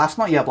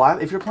 Blastmon? Yeah,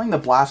 if you're playing the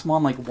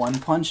Blastmon, like,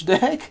 one-punch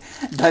deck,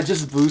 that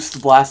just boosts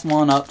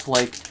Blastmon up to,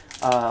 like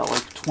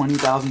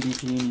 20,000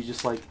 DP, and you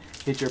just, like,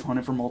 hit your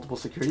opponent for multiple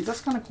securities.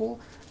 That's kind of cool.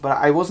 But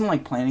I wasn't,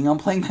 like, planning on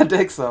playing that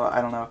deck, so I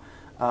don't know.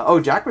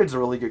 Oh, Jackraid's a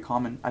really good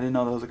common. I didn't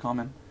know that was a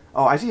common.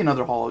 Oh, I see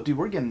another holo. Dude,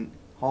 we're getting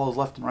holos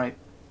left and right.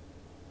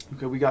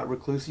 Okay, we got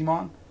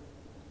Reclusimon.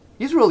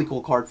 He's a really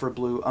cool card for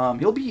blue.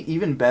 He'll be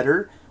even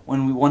better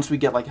once we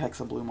get like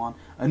Hexabluemon.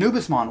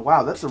 Anubismon,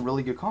 wow, that's a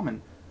really good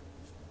common.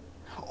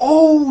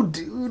 Oh,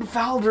 dude,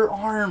 Valder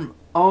Arm.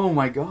 Oh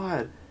my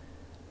god.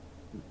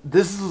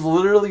 This is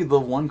literally the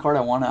one card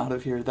I want out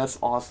of here. That's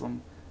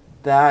awesome.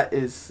 That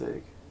is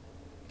sick.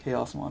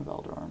 Chaosmon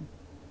Valder Arm.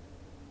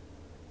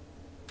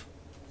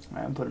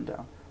 Alright, I'm putting him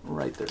down.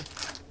 Right there.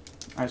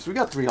 Alright, so we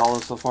got 3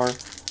 holos so far.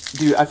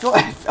 Dude, I feel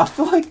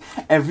like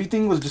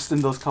everything was just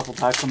in those couple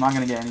packs. I'm not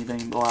gonna get anything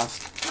in the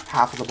last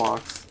half of the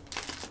box.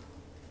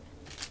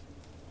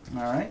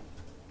 Alright.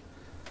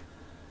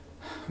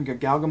 We got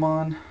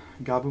Galgamon,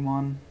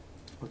 Gabumon,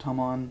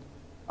 Otamon.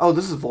 Oh,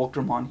 this is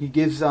Volcramon. He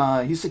gives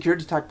he's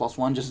security attack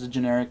 +1, just a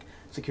generic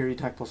security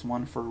attack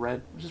 +1 for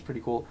red, which is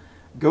pretty cool.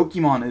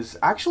 Gokimon is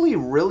actually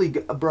really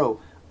good, bro.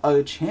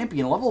 A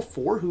champion level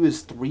 4 who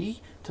is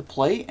 3 to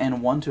play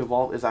and 1 to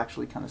evolve is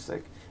actually kind of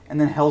sick. And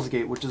then Hell's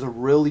Gate, which is a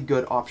really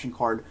good option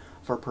card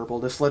for purple.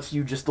 This lets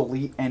you just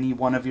delete any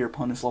one of your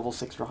opponent's level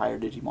 6 or higher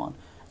Digimon,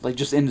 like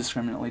just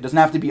indiscriminately. It doesn't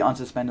have to be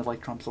unsuspended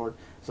like Trump Sword.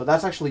 So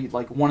that's actually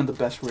like one of the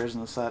best rares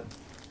in the set.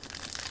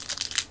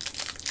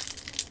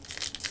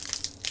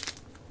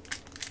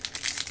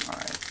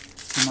 Alright,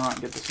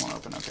 cannot get this one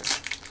open. Okay.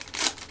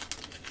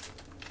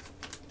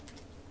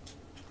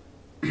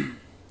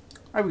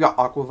 Alright, we got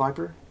Aqua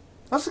Viper.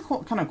 That's a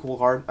cool, kind of cool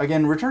card.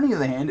 Again, returning to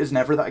the hand is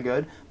never that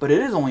good, but it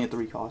is only a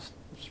 3 cost,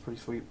 which is pretty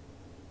sweet.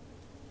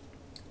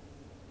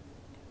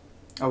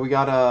 Oh, we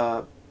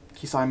got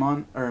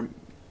Kisaimon, or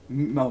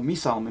no,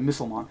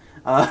 Misalmon.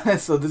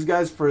 So this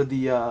guy's for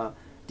the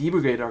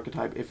D-Brigade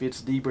archetype. If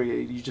it's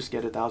D-Brigade, you just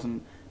get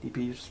 1000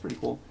 DP, which is pretty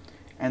cool.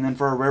 And then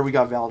for a rare, we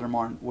got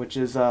Valdermorn, which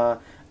is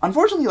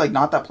unfortunately like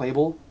not that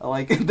playable.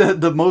 Like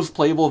the most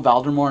playable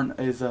Valdermorn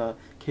is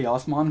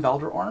Chaosmon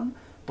Valder Arm,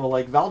 but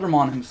like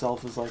Valdermon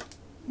himself is like,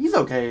 he's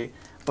okay,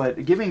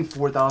 but giving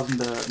 4,000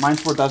 to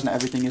 -4,000 to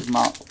everything is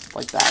not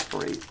like that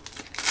great.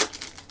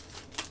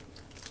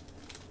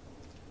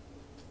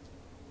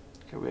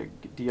 Okay, we have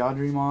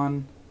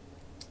Diadrimon,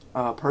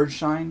 Purge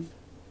Shine,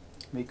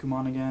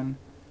 Mekumon again,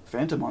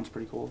 Phantomon's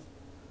pretty cool,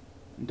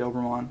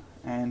 Dobremon,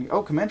 and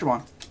oh,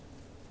 Commandramon.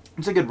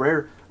 It's a good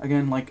rare.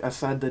 Again, like I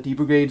said, the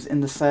D-Brigade's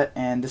in the set,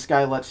 and this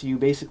guy lets you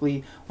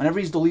basically, whenever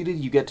he's deleted,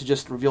 you get to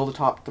just reveal the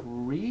top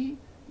 3.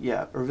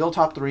 Yeah, reveal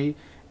top 3,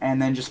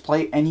 and then just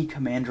play any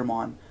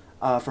Commandramon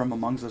from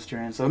amongst those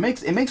Tyrants. So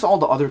it makes all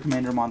the other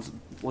Commandramons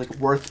like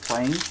worth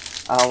playing.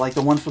 Like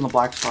the ones from the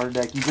Black Starter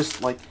deck, you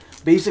just like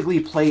basically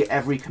play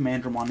every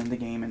Commandramon in the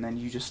game, and then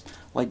you just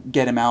like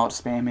get him out,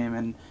 spam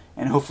him,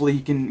 and hopefully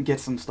you can get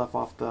some stuff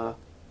off the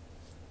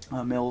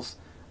mills.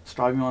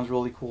 Stravimon's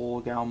really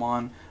cool,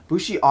 Gaomon,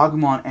 Bushi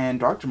Agumon,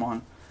 and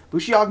Darkdramon.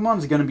 Bushi Agumon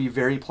is going to be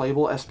very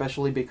playable,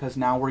 especially because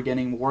now we're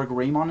getting War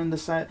Greymon in the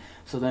set.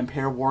 So then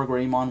pair War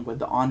Greymon with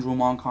the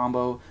Andromon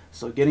combo.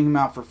 So getting him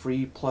out for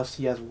free, plus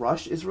he has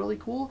Rush, is really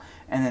cool.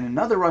 And then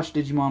another Rush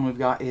Digimon we've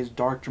got is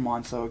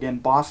Darkdramon. So again,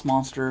 boss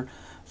monster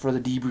for the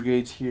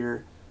D-Brigades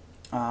here.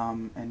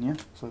 And yeah,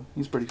 so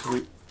he's pretty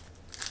sweet.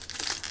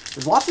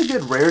 There's lots of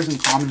good rares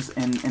and commons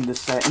in this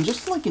set, and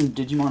just like in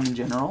Digimon in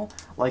general,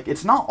 like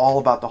it's not all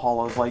about the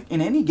holos. Like in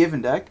any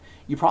given deck,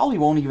 you probably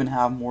won't even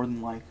have more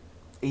than like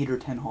 8 or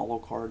 10 holo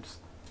cards.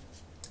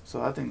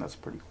 So I think that's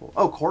pretty cool.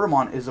 Oh,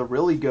 Koromon is a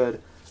really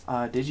good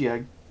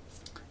Digi-Egg.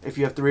 If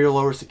you have 3 or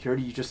lower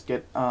security, you just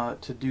get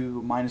to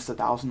do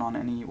 -1,000 on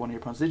any one of your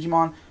opponent's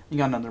Digimon. You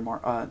got another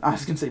I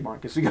was gonna say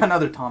Marcus. We got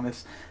another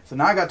Thomas. So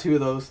now I got 2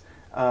 of those.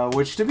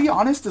 Which, to be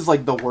honest, is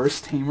like the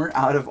worst tamer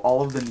out of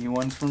all of the new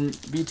ones from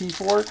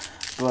BT4,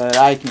 but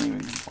I can't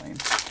even complain.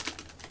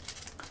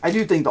 I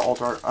do think the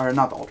alt art, or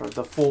not the alt art,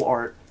 the full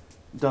art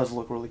does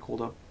look really cool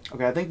though.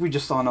 Okay, I think we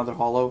just saw another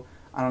holo.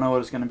 I don't know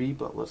what it's going to be,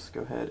 but let's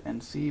go ahead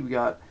and see. We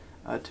got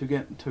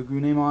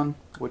Togunemon,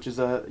 which is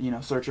a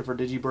searcher for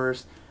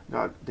Digiburst. We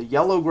got the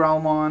yellow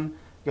Growlmon.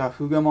 We got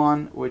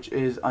Fugamon, which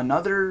is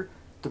another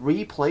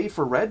 3 play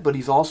for red, but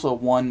he's also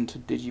 1 to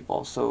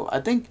Digivolve. So I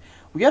think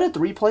we got a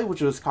 3 play,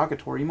 which was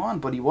Kakatorimon,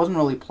 but he wasn't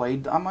really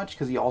played that much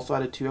because he also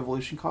had a 2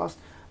 evolution cost.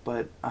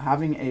 But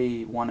having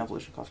a 1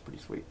 evolution cost is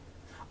pretty sweet.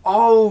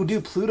 Oh,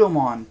 dude,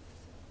 Plutomon.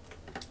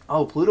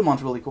 Oh,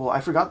 Plutomon's really cool. I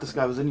forgot this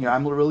guy was in here.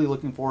 I'm really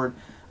looking forward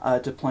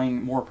to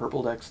playing more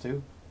purple decks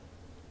too.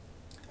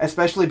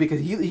 Especially because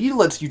he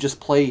lets you just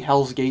play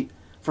Hell's Gate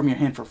from your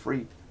hand for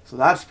free. So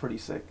that's pretty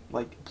sick.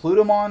 Like,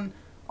 Plutomon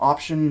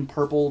option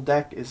purple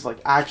deck is like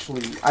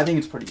actually, I think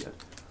it's pretty good.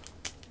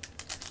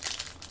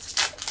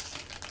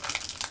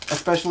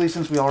 Especially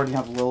since we already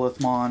have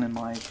Lilithmon and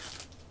like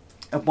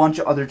a bunch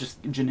of other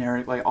just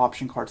generic like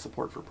option card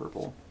support for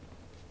purple.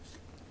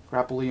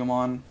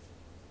 Grappleomon.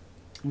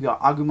 We got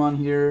Agumon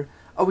here.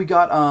 Oh, we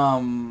got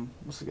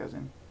what's the guy's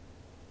name?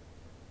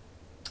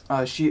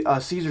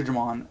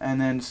 Caesardramon,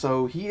 and then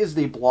so he is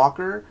the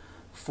blocker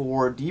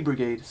for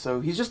D-Brigade.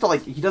 So he's just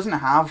like, he doesn't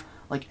have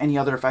like any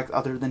other effect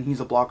other than he's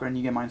a blocker and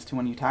you get -2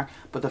 when you attack.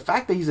 But the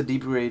fact that he's a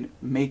D-Brigade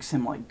makes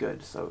him like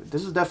good. So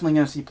this is definitely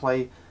going to see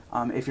play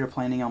if you're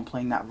planning on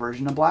playing that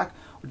version of black,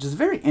 which is a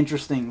very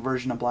interesting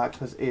version of black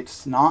because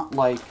it's not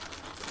like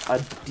a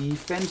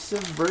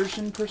defensive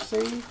version per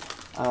se.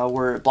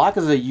 where black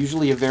is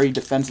usually a very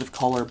defensive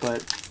color,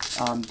 but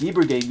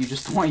D-Brigade, you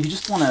just want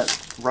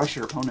to rush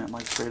your opponent,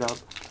 like, straight up.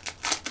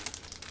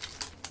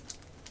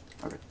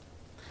 Okay.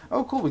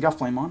 Oh, cool, we got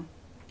Flamemon.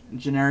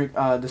 Generic,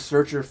 the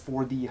searcher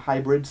for the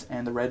hybrids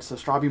and the reds. So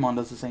Strabimon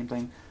does the same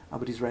thing,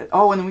 but he's red.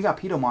 Oh, and then we got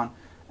Pitomon,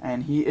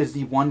 and he is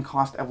the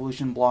 1-cost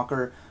evolution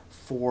blocker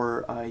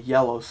for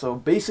yellow. So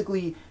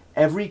basically,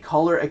 every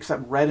color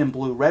except red and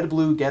blue. Red,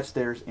 blue gets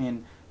theirs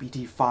in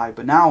BT5,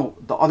 but now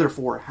the other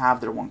 4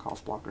 have their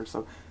 1-cost blockers.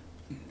 So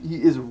he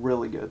is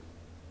really good.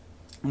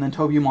 And then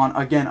Tobyumon,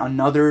 again,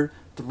 another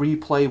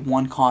 3-play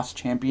 1-cost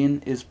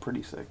champion, is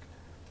pretty sick.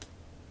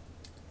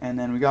 And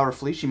then we got our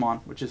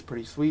Fleshimon, which is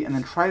pretty sweet. And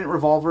then Trident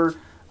Revolver,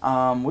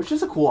 which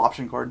is a cool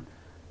option card.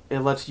 It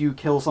lets you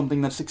kill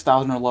something that's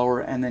 6,000 or lower,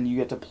 and then you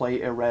get to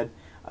play a red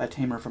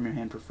tamer from your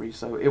hand for free.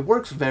 So it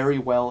works very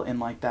well in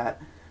like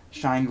that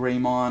Shine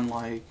Greymon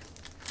like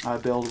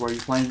build where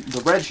you're playing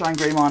the red Shine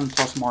Greymon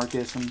plus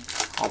Marcus and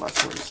all that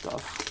sort of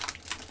stuff.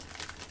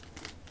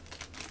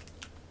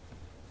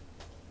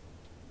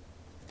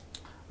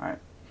 Alright.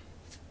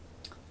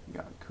 We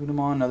got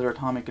Kudamon, another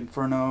Atomic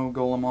Inferno,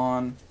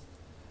 Golemon.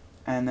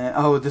 And then,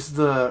 oh, this is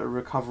the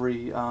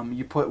recovery.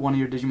 You put one of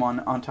your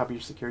Digimon on top of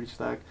your security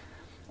stack.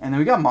 And then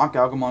we got Mock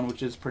Galgamon,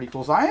 which is pretty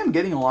cool. So I am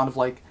getting a lot of,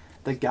 like,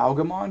 the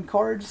Galgamon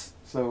cards.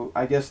 So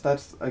I guess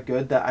that's a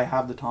good that I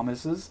have the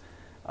Thomases.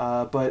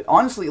 But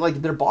honestly,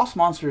 like, their boss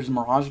monster is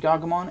Mirage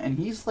Galgamon. And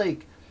he's,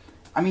 like,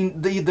 I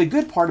mean, the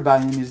good part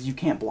about him is you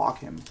can't block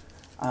him.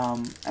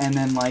 And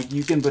then, like,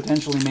 you can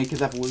potentially make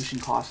his evolution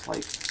cost,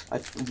 like, a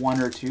 1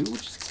 or 2,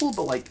 which is cool.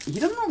 But, like, he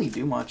doesn't really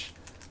do much.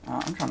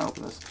 I'm trying to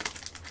open this.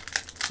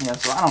 Yeah,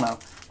 so I don't know.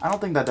 I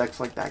don't think that deck's,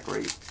 like, that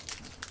great.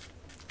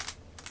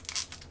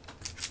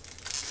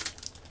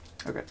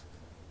 Okay.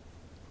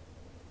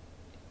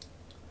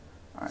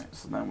 Alright,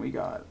 so then we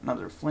got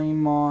another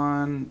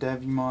Flamemon,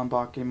 Devimon,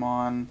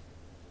 Bakemon.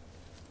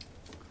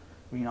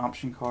 Green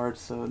option cards,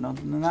 so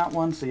nothing in that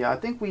one. So yeah, I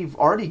think we've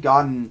already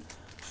gotten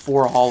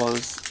 4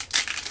 holos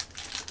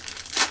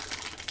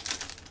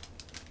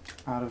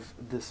out of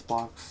this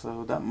box.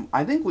 So that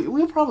I think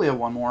we'll probably have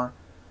 1 more.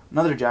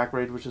 Another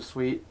Jackraid, which is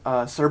sweet.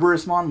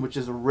 Cerberusmon, which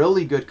is a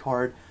really good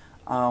card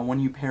when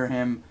you pair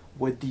him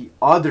with the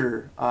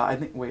other, I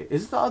think, wait,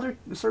 is the other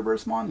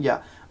Cerberusmon?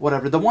 Yeah,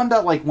 whatever. The one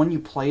that, like, when you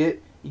play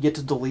it, you get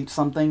to delete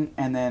something,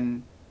 and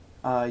then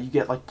you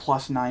get, like,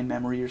 +9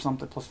 memory or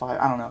something, +5,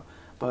 I don't know.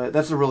 But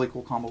that's a really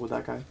cool combo with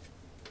that guy.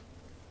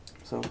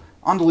 So,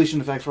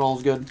 on-deletion effects are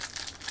always good.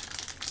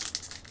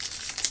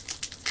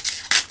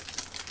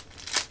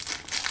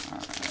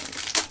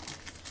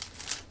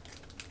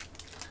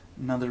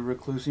 Another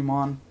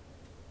Reclusimon.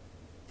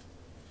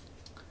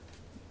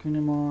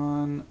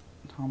 Kunimon.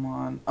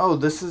 Tomon. Oh,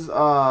 this is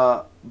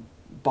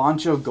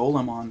Bancho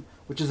Golemon,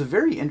 which is a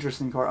very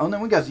interesting card. Oh, and then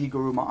we got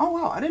Zigurumon. Oh,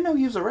 wow. I didn't know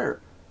he was a rare.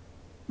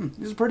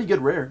 This is a pretty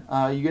good rare.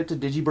 You get to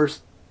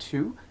Digiburst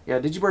 2. Yeah,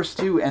 Digiburst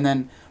 2, and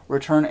then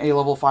return a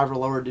level 5 or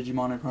lower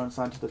Digimon opponent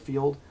side to the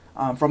field.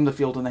 From the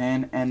field in the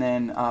hand. And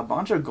then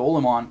Bancho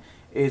Golemon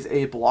is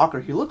a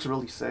blocker. He looks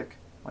really sick.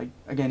 Like,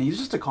 again, he's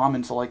just a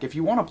common, so, like, if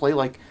you want to play,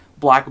 like,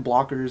 black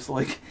blockers,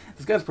 like,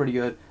 this guy's pretty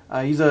good.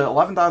 He's a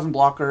 11,000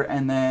 blocker,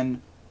 and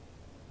then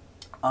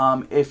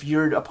if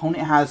your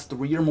opponent has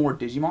 3 or more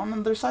Digimon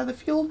on their side of the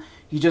field,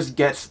 he just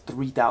gets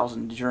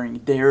 3,000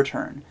 during their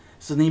turn.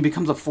 So then he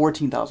becomes a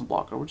 14,000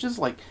 blocker, which is,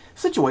 like,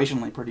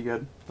 situationally pretty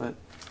good. But,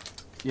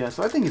 yeah,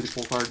 so I think he's a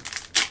cool card.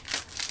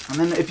 And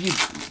then if you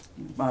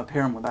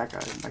pair him with that guy,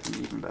 that can be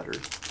even better.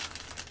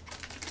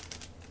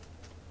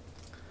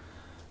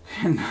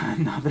 And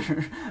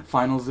another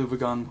final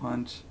Zubagon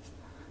Punch.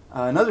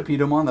 Another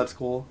Pitomon, that's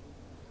cool.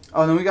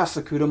 Oh, and then we got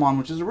Sakudomon,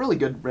 which is a really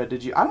good red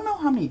Digi. I don't know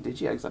how many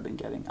Digi-Eggs I've been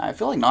getting. I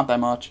feel like not that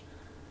much.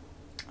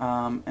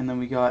 And then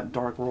we got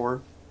Dark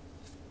Roar.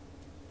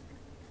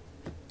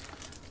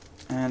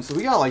 And so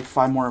we got like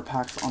 5 more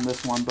packs on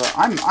this one, but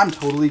I'm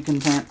totally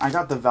content. I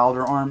got the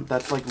Valder Arm.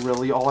 That's like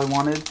really all I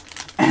wanted.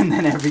 And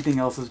then everything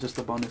else is just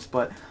a bonus.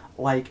 But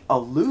like a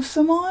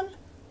Lucemon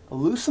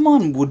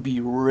would be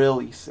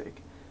really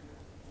sick.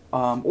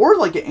 Or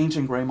like an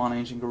Ancient Greymon,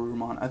 Ancient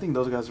Garurumon. I think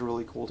those guys are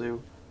really cool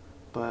too.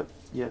 But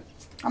yeah,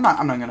 I'm not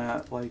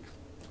gonna like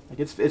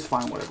it's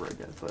fine whatever I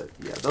get. But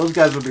yeah, those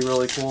guys would be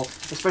really cool,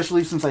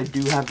 especially since I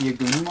do have the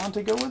Agunimon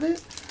to go with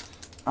it.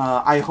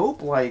 I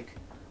hope like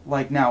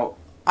now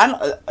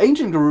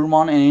Ancient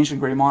Garurumon and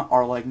Ancient Greymon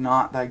are like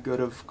not that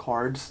good of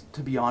cards,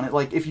 to be honest.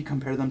 Like if you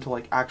compare them to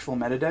like actual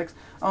meta decks.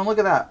 Oh, look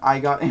at that! I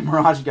got a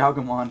Mirage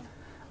Galgamon.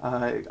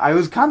 I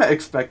was kind of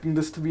expecting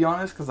this, to be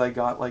honest, because I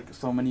got like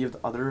so many of the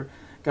other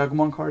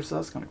Galgamon cards, so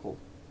that's kind of cool.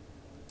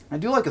 I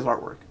do like his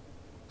artwork.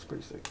 It's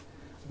pretty sick.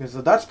 Okay,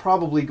 so that's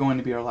probably going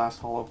to be our last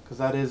holo, because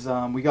that is,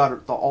 we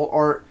got the alt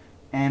art,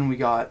 and we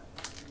got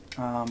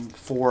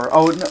 4,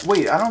 oh, no,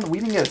 wait, we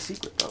didn't get a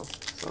secret, though,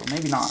 so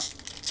maybe not.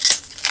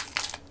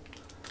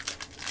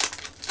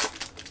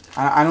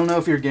 I don't know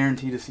if you're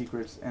guaranteed a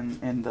secret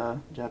in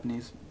the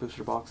Japanese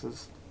booster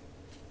boxes.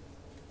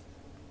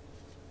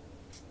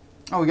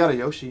 Oh, we got a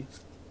Yoshi.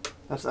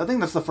 I think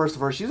that's the first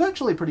of her. She's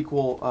actually pretty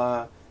cool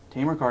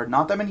Tamer card.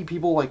 Not that many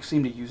people like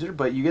seem to use it,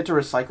 but you get to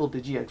recycle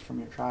Digi-Eggs from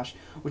your trash,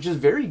 which is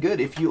very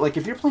good if you like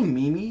if you're playing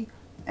Mimi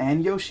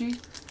and Yoshi.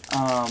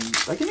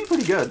 That can be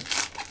pretty good.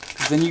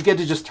 'Cause then you get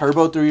to just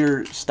turbo through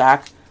your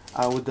stack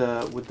with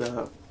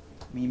the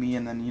Mimi,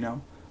 and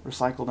then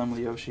recycle them with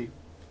Yoshi.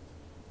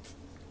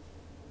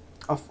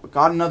 Oh,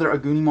 got another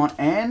Agunimon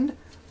and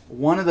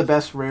one of the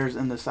best rares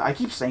in this. I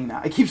keep saying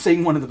that. I keep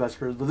saying one of the best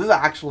rares, but this is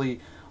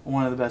actually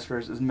one of the best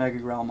rares. Is Mega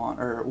Growlmon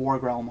or War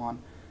Growlmon.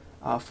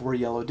 4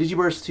 yellow.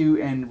 Digiburst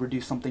 2 and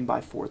reduce something by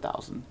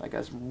 4,000. That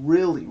guy's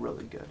really,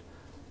 really good.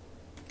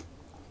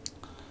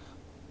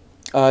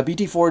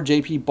 BT4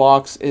 JP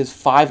box is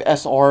 5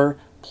 SR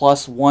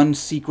plus 1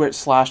 secret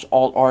 /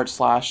 alt art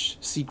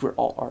 / secret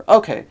alt art.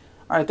 Okay.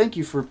 Alright, thank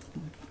you for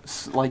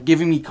like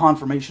giving me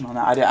confirmation on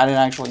that. I didn't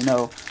actually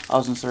know. I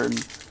wasn't certain.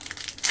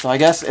 So I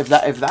guess if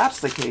that's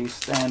the case,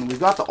 then we've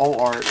got the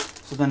alt art.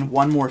 So then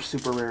one more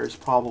super rare is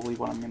probably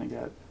what I'm going to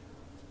get.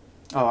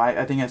 Oh,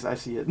 I think I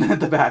see it at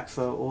the back,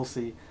 so we'll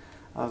see.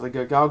 Like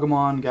a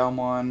Galgamon,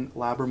 Galmon,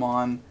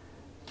 Labramon,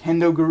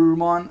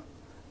 Kendogurumon,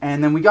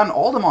 and then we got an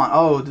Aldemon.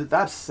 Oh,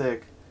 that's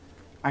sick.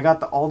 I got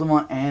the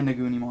Aldemon and a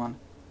Gunimon.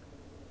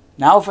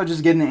 Now if I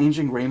just get an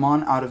Ancient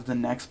Greymon out of the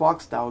next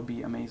box, that would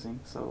be amazing.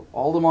 So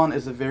Aldemon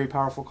is a very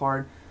powerful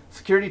card.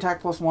 Security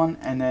attack +1,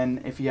 and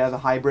then if he has a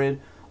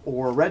hybrid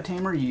or Red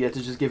Tamer, you get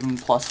to just give him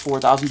plus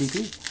 4,000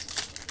 DP.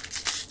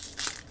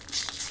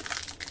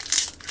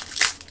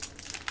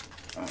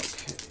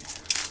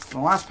 The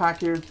last pack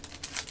here,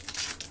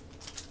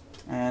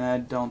 and I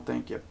don't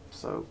think, yep,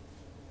 so,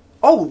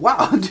 oh,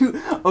 wow,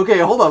 dude, okay,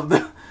 hold up,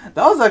 that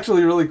was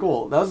actually really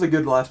cool. That was a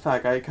good last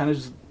pack. I kind of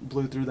just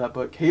blew through that,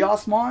 but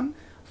Chaosmon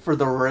for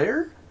the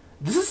rare,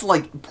 this is,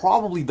 like,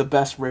 probably the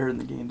best rare in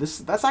the game.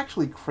 That's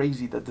actually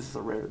crazy that this is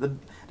a rare. That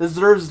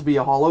deserves to be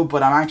a holo,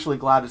 but I'm actually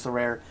glad it's a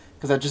rare,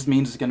 because that just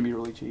means it's going to be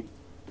really cheap.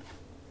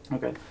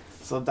 Okay,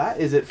 so that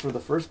is it for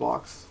the first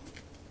box.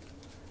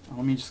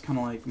 Let me just kind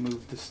of, like,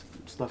 move this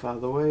stuff out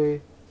of the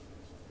way.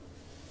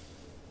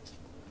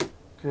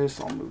 Okay,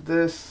 so I'll move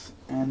this,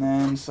 and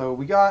then, so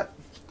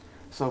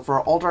for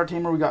our Alt Art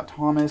Tamer, we got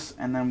Thomas,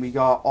 and then we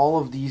got all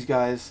of these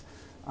guys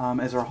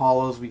as our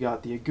holos. We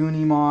got the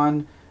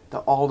Agunimon,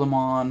 the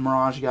Aldemon,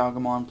 Mirage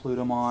Galgamon,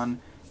 Plutomon,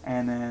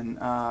 and then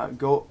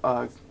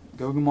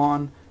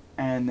Gogumon,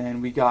 and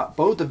then we got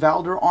both the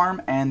Valder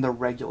Arm and the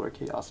regular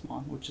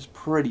Chaosmon, which is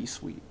pretty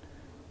sweet.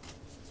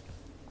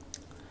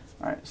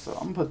 Alright, so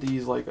I'm going to put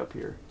these, like, up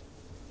here.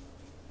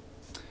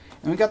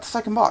 And we got the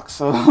second box,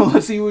 so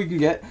let's see what we can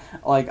get.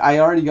 Like, I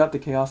already got the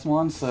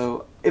Chaosmon,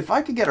 so if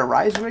I could get a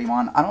Rise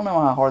Greymon, I don't know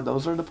how hard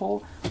those are to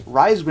pull.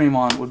 Rise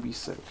Greymon would be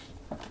sick.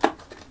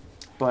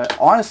 But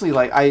honestly,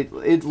 like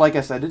like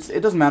I said,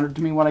 it doesn't matter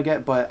to me what I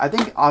get, but I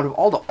think out of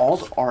all the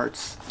alt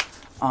arts,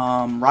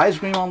 Rise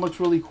Greymon looks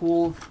really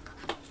cool.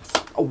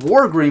 A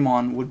War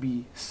Greymon would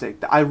be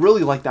sick. I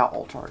really like that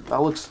alt art.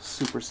 That looks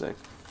super sick.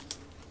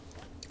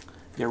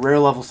 Yeah, rare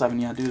level 7,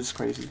 yeah, dude, it's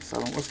crazy. So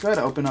let's go ahead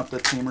and open up the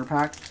Tamer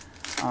pack.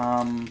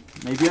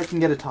 Maybe I can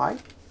get a tie?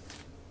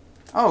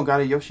 Oh, got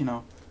a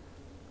Yoshino.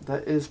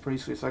 That is pretty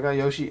sweet. So I got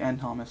Yoshi and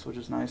Thomas, which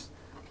is nice.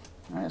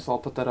 Alright, so I'll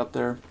put that up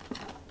there.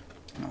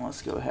 And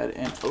let's go ahead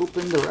and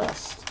open the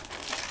rest.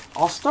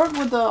 I'll start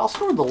with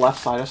the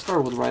left side. I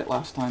started with right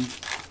last time.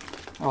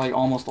 I like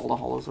almost all the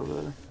holos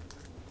over there.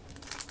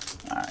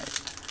 Alright.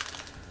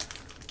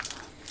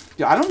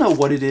 Yeah, I don't know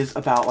what it is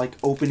about like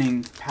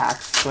opening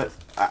packs, but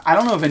I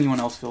don't know if anyone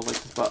else feels like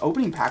this, but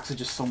opening packs is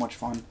just so much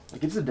fun.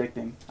 Like, it's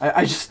addicting.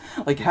 I just,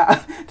 like,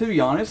 to be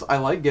honest, I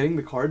like getting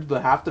the cards,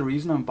 but half the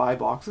reason I buy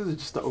boxes is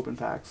just to open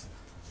packs.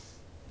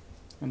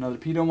 Another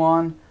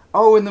Pidomon.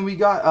 Oh, and then we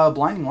got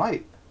Blinding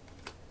Light.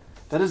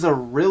 That is a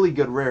really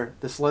good rare.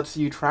 This lets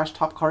you trash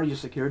top card your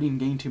security and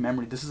gain 2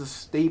 memory. This is a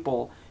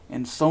staple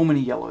in so many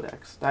yellow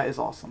decks. That is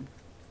awesome.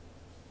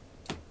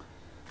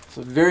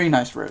 So, very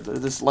nice rare.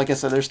 This, like I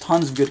said, there's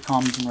tons of good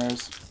commons and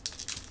rares.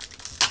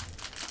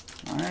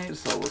 Alright,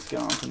 so let's get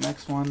on to the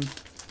next one.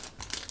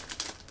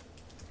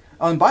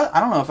 Oh, and I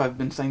don't know if I've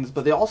been saying this,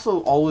 but they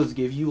also always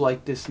give you,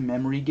 like, this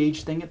memory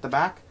gauge thing at the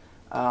back,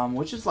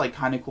 which is, like,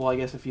 kind of cool, I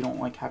guess, if you don't,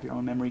 like, have your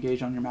own memory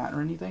gauge on your mat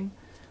or anything.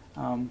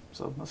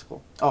 So, that's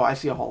cool. Oh, I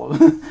see a holo.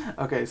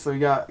 Okay, so we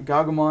got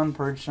Gagamon,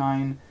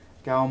 Purgeshine,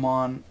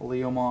 Gaomon,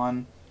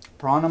 Leomon,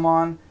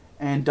 Piranhamon,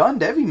 and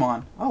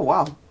Dundevimon. Oh,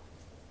 wow.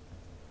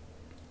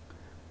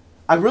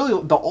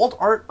 The alt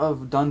art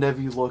of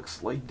Dundevi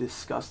looks, like,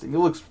 disgusting. It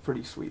looks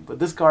pretty sweet, but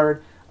this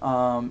card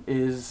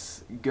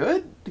is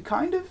good,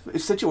 kind of,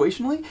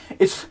 situationally.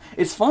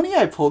 It's funny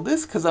I pulled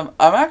this, because I'm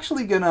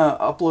actually gonna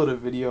upload a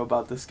video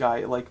about this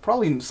guy, like,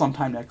 probably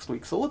sometime next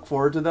week, so look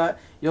forward to that.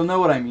 You'll know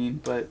what I mean,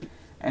 but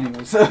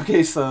anyways,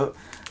 okay, so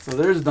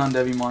there's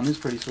Dundevimon. It's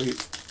pretty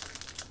sweet.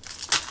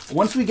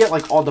 Once we get,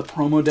 like, all the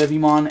promo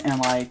Devimon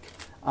and, like,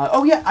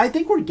 oh yeah, I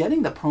think we're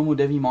getting the promo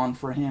Devimon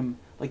for him,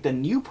 like the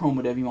new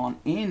promo Devimon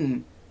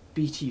in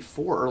BT4,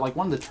 or like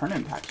one of the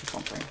tournament packs or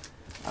something.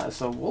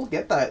 So we'll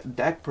get that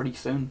deck pretty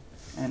soon,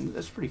 and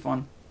it's pretty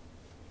fun.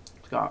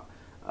 It's got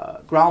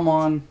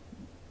Growlmon,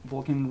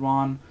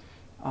 Volcanmon,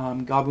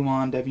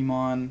 Gabumon,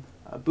 Devimon,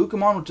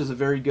 Bukamon, which is a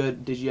very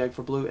good Digi-Egg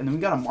for blue. And then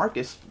we got a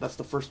Marcus. That's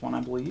the first one,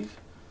 I believe.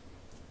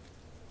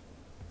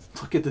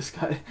 Look at this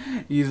guy.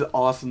 He's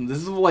awesome. This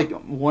is like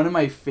one of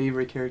my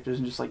favorite characters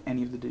in just like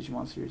any of the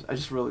Digimon series. I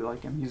just really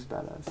like him. He's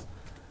badass.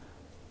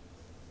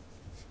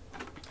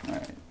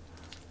 Alright.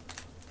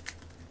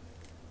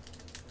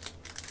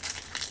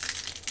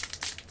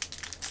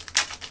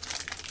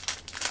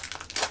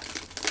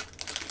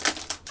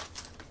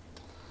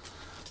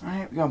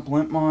 Alright, we got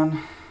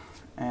Blimpmon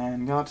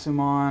and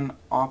Gatsumon,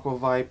 Aqua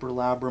Viper,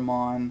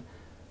 Labramon.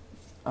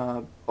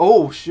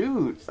 Oh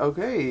shoot,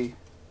 okay.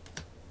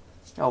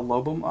 Got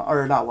Lobomon,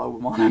 or not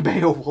Lobomon,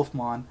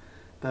 Beowulfmon.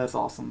 That's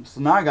awesome.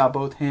 So now I got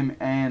both him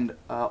and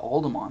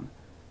Aldemon.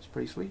 It's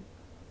pretty sweet.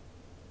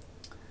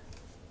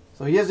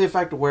 So he has the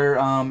effect where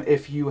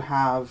if you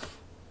have,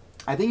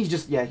 I think he's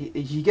just, yeah,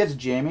 he gets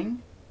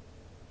jamming.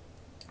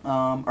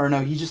 Or no,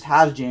 he just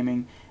has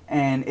jamming.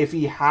 And if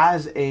he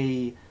has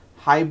a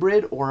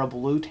hybrid or a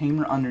blue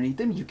tamer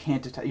underneath him, you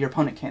can't your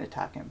opponent can't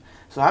attack him.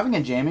 So having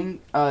a jamming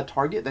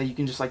target that you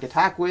can just like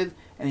attack with,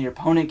 and your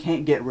opponent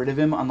can't get rid of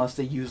him unless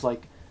they use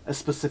like a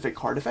specific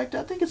card effect,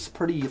 I think it's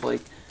pretty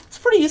like it's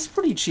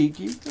pretty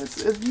cheeky.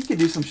 You could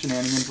do some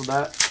shenanigans with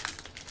that.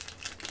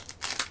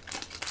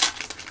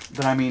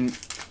 But I mean,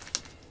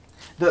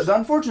 the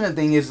unfortunate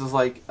thing is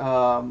like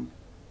oh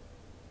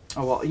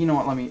well, you know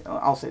what?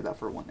 I'll save that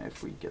for one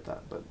if we get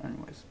that. But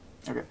anyways,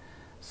 okay.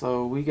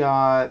 So we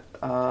got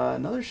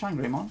another Shine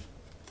Greymon.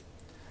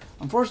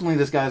 Unfortunately,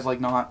 this guy's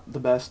like not the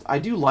best. I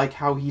do like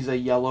how he's a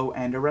yellow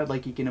and a red,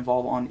 like he can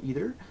evolve on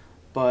either.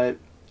 But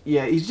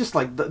yeah, he's just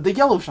like the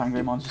yellow Shine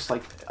Greymon's just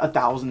like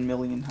 1,000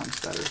 million times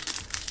better.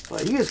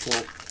 But he is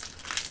cool.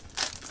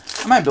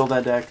 I might build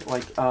that deck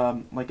like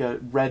a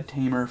red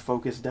tamer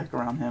focused deck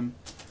around him.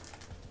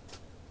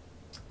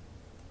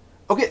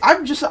 Okay,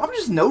 I'm just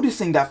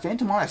noticing that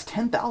Phantomon has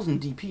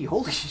 10,000 DP.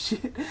 Holy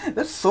shit,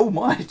 that's so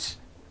much.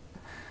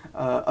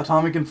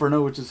 Atomic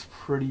Inferno, which is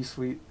pretty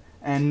sweet.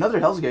 And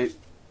another Hell's Gate.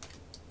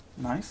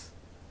 Nice.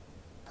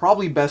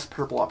 Probably best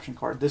purple option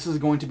card. This is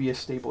going to be a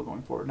staple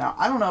going forward. Now,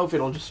 I don't know if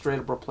it'll just straight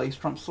up replace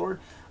Trump's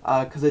Sword,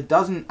 because it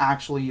doesn't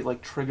actually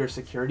like trigger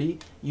security.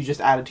 You just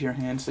add it to your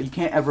hand, so you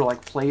can't ever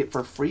like play it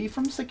for free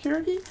from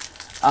security.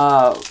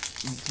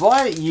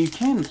 But you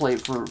can play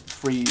it for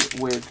free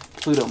with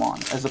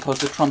Plutomon, as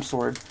opposed to Trump's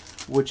Sword,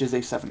 which is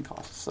a 7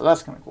 cost. So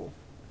that's kind of cool.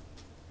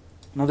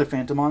 Another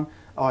Phantomon.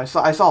 Oh, I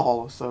saw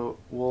Holo, so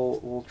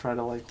we'll try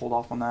to like hold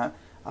off on that.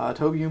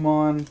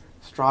 Tobyumon,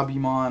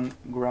 Strabumon,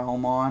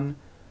 Growlmon,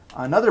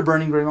 another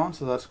Burning Greymon,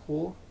 so that's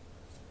cool.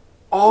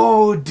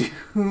 Oh,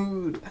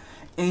 dude,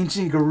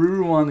 Ancient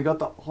Garurumon. They got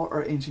the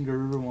Ancient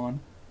Garurumon.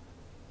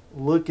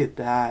 Look at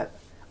that.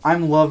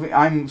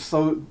 I'm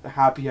so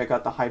happy I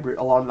got the hybrid,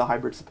 a lot of the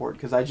hybrid support,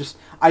 because I just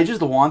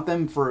want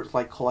them for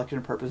like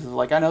collection purposes.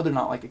 Like I know they're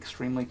not like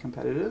extremely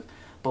competitive,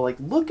 but like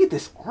look at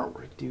this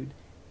artwork, dude.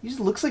 He just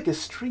looks like a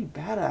straight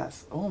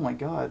badass. Oh my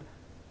god.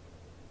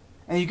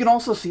 And you can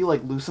also see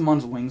like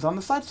Lucimon's wings on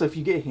the side. So if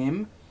you get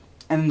him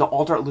and the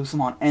Alt Art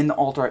Lucimon and the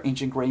Alt Art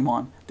Ancient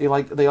Greymon, they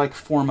like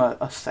form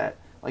a set.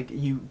 Like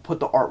you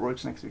put the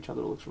artworks next to each other,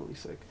 it looks really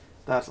sick.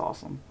 That's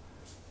awesome.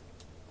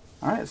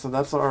 Alright, so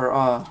that's our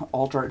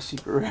Alt Art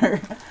Secret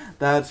Rare.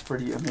 That's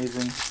pretty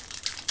amazing.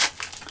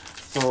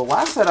 So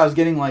last set I was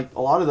getting like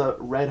a lot of the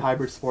red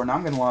hybrid support. Now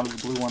I'm getting a lot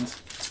of the blue ones.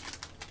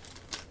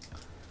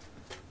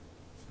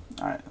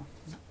 Alright.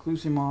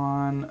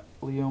 Clusimon,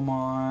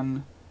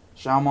 Leomon,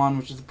 Xiaomon,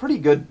 which is a pretty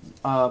good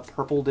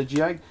purple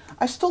Digi-Egg.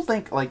 I still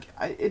think, like,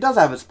 it does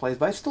have its place,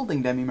 but I still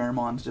think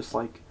Demi-Miramon's just,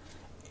 like,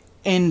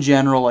 in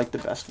general, like, the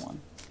best one.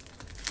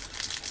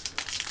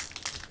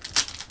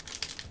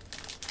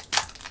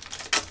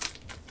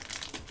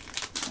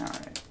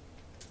 Alright.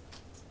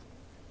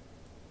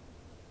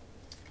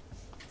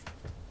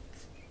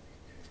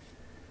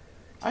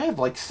 I have,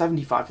 like,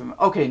 75 of them.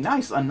 Okay,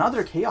 nice.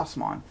 Another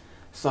Chaosmon.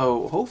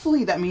 So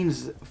hopefully that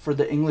means for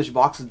the English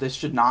boxes, this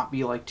should not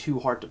be like too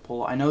hard to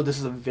pull. I know this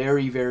is a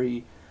very,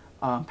 very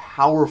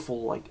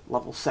powerful like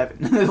level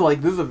 7.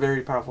 Like this is a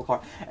very powerful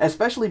card,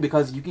 especially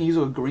because you can use it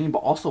with green but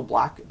also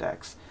black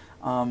decks.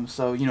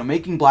 So you know,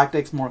 making black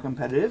decks more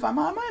competitive. I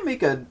might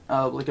make a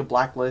like a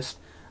black list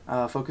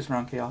focused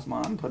around Chaosmon.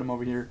 I'm gonna put him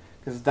over here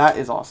because that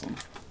is awesome.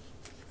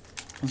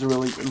 It's a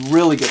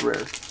really good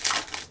rare.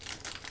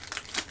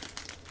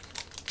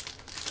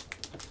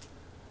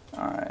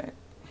 All right.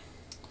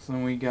 So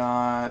then we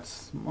got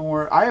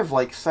more. I have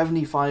like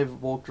 75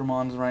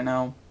 Voltramons right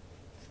now.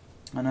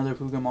 Another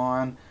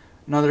Fugamon,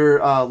 another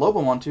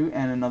Lobomon too,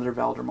 and another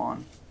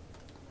Valdramon.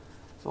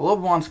 So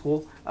Lobomon's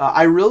cool.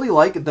 I really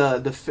like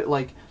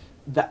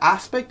the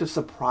aspect of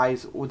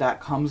surprise that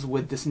comes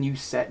with this new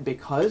set,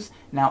 because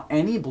now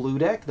any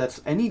deck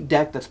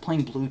that's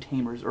playing blue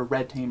tamers or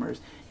red tamers,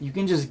 you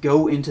can just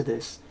go into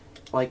this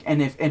like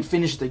and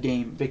finish the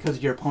game,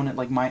 because your opponent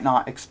like might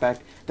not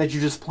expect that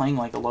you're just playing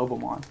like a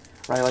Lobomon.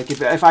 Right, like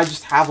if I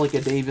just have like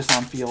a Davis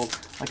on field,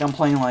 like I'm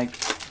playing like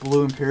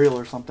Blue Imperial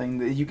or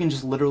something, you can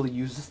just literally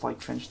use this to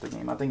like finish the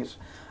game. I think it's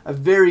a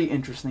very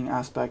interesting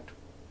aspect,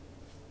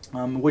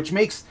 which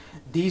makes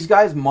these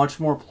guys much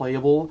more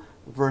playable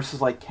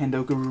versus like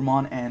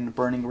Kendokugurumon and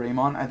Burning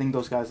Greymon. I think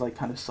those guys like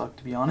kind of suck,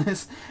 to be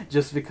honest,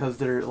 just because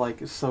they're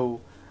like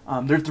so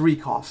they're 3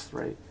 costs,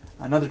 right?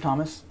 Another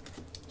Thomas,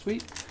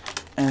 sweet.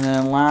 And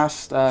then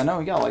last, no,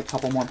 we got like a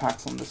couple more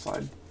packs on this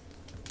side.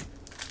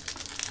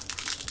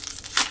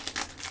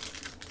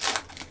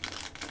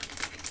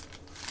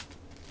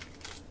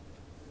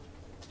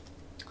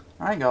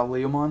 I got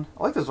Leomon.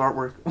 I like this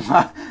artwork.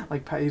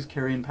 Like he's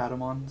carrying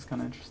Patamon. It's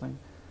kind of interesting.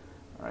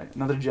 Alright,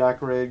 another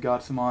Jackraid,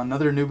 Gotsumon,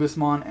 another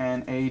Anubismon,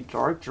 and a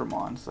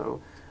Darkdramon.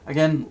 So,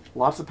 again,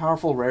 lots of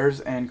powerful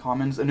rares and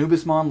commons.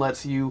 Anubismon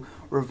lets you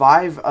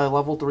revive a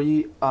level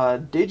 3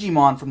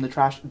 Digimon from the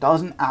trash. It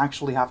doesn't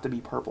actually have to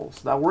be purple.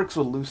 So that works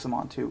with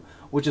Lucemon too,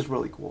 which is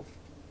really cool.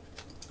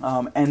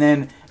 And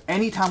then,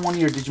 anytime one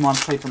of your Digimon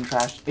played from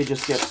trash, it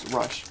just gets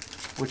Rush,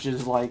 which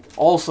is, like,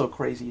 also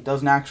crazy. It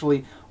doesn't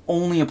actually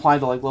only apply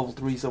to, like, level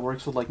 3s. It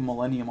works with, like,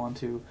 Millenniumon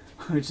too,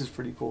 which is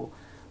pretty cool.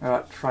 I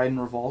got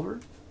Trident Revolver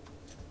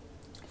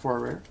for a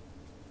rare.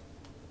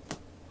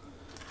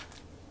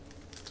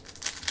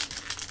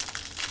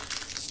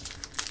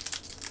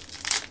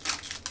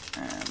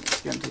 And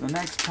let's get into the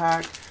next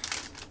pack.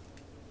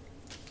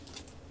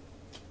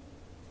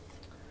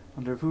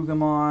 Another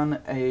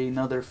Pugamon,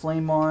 another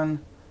Flamemon,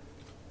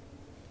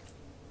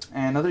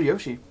 and another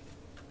Yoshi.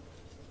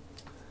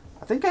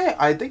 I think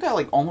I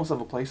like almost have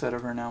a playset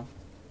of her now,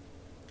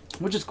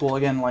 which is cool.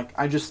 Again, like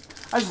I just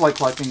like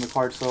collecting the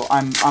cards, so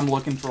I'm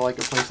looking for like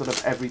a playset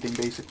of everything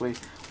basically,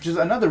 which is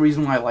another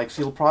reason why I like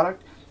sealed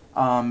product.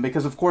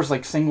 Because of course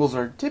like singles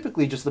are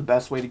typically just the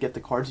best way to get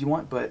the cards you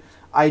want, but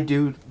I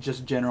do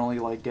just generally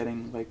like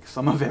getting like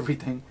some of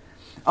everything.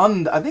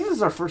 I think this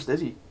is our first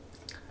Izzy.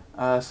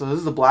 So this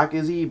is the Black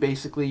Izzy.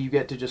 Basically you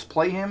get to just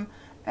play him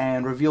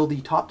and reveal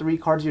the top 3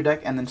 cards of your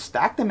deck and then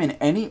stack them in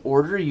any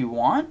order you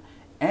want.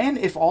 And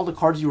if all the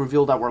cards you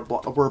revealed that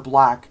were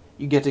black,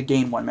 you get to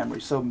gain 1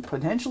 memory. So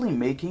potentially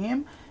making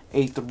him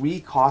a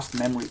 3-cost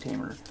memory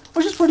tamer,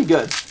 which is pretty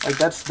good. Like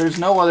there's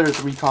no other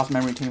 3-cost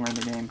memory tamer in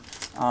the game.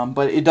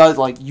 But it does,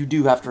 like, you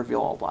do have to reveal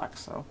all black.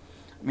 So,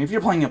 I mean, if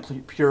you're playing a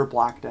pure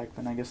black deck,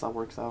 then I guess that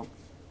works out.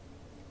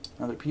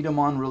 Another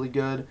Pidomon, really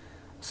good.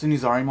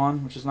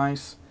 Sunizarimon, which is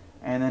nice.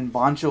 And then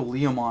Bancho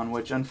Leomon,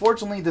 which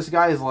unfortunately this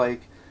guy is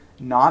like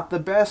not the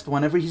best.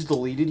 Whenever he's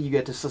deleted, you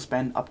get to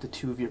suspend up to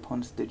 2 of your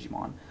opponent's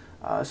Digimon.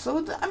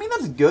 So, I mean,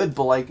 that's good,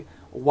 but like,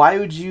 why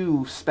would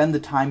you spend the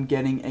time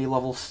getting a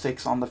level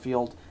 6 on the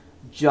field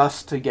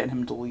just to get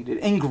him deleted?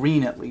 In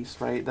green, at least,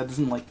 right? That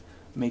doesn't, like,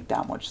 make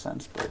that much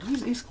sense, but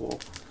he's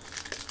cool.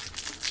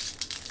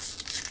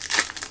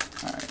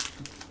 Alright.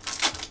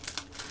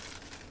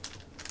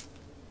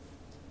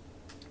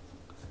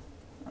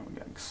 We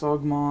got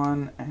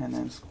Xogmon, and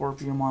then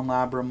Scorpiomon,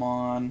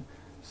 Labramon,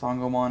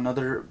 Sangomon,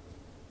 another...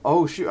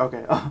 Oh, shoot,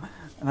 okay.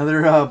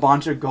 Another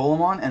Bancho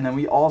Golemon, and then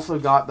we also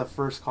got the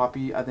first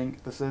copy, I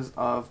think this is,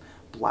 of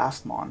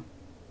Blastmon.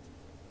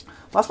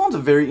 Blastmon's a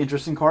very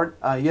interesting card.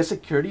 He has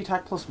security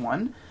attack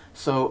 +1.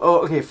 So, oh,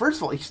 okay, first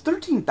of all, he's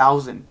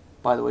 13,000,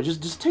 by the way.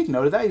 Just take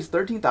note of that. He's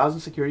 13,000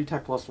 security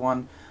attack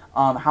 +1.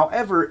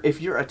 However,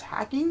 if you're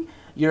attacking,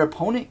 your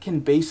opponent can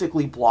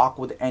basically block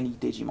with any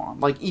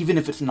Digimon. Like, even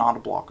if it's not a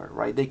blocker,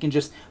 right? They can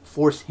just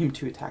force him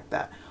to attack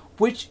that,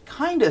 which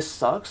kind of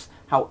sucks.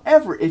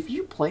 However, if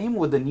you play him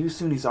with the new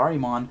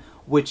Sunizarimon,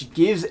 which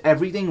gives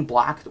everything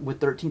black with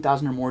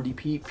 13,000 or more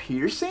DP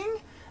piercing,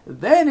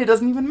 then it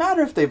doesn't even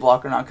matter if they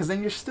block or not, because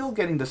then you're still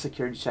getting the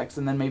security checks,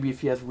 and then maybe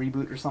if he has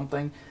Reboot or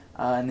something,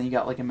 and then you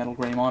got like a Metal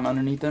Greymon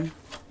underneath him,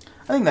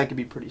 I think that could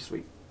be pretty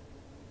sweet.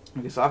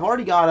 Okay, so I've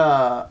already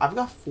got I've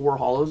got 4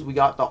 holos. We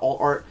got the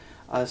Alt Art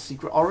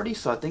secret already,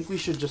 so I think we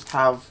should just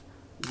have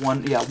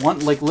one,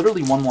 like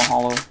literally one more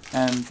holo.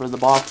 And for the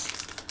box,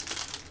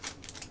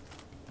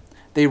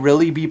 they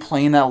really be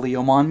playing that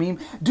Leomon meme,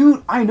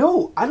 dude. I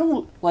know. I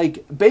don't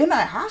like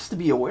Bandai has to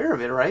be aware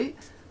of it, right?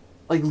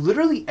 Like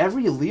literally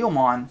every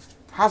Leomon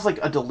has like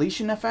a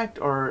deletion effect,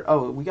 or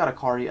oh, we got a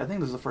Kari. I think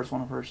this is the first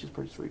one of her. She's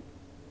pretty sweet.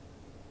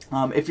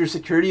 If your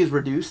security is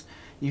reduced,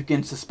 you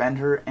can suspend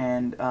her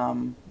and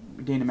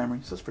gain a memory.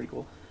 So that's pretty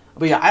cool.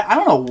 But yeah, I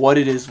don't know what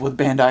it is with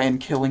Bandai and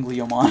killing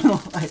Leomon.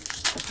 Like,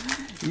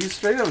 he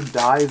straight up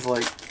dies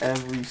like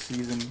every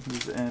season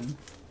he's in.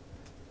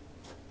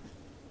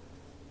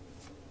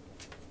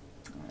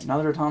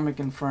 Another Atomic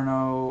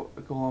Inferno,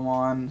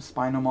 Golemon,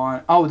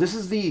 Spinomon. Oh, this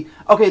is the...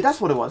 Okay,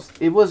 that's what it was.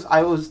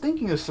 I was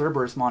thinking of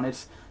Cerberusmon.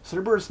 It's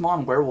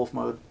Cerberusmon Werewolf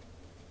mode.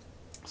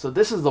 So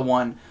this is the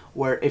one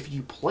where if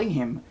you play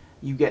him,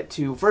 you get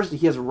to... First,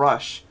 he has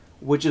Rush,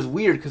 which is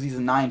weird because he's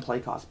a 9 play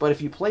cost. But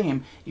if you play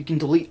him, you can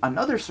delete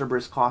another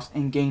Cerberus cost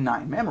and gain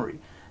 9 memory.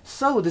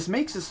 So this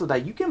makes it so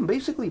that you can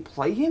basically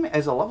play him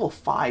as a level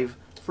 5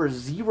 for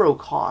 0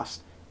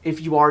 cost if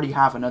you already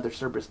have another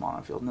Cerberusmon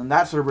on field. And then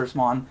that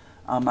Cerberusmon...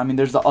 I mean,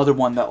 there's the other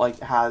one that like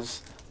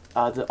has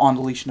the on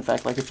deletion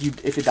effect. Like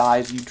if it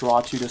dies, you draw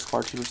 2,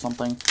 discard 2 or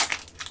something.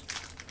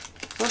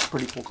 So that's a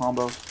pretty cool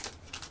combo.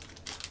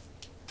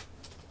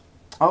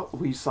 Oh,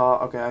 we saw.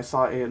 Okay, I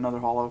saw another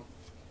holo.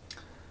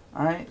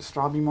 All right,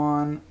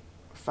 Strabimon,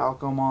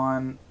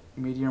 Falcomon,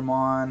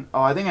 Meteormon.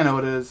 Oh, I think I know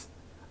what it is.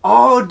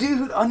 Oh,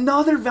 dude,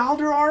 another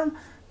Valderarm?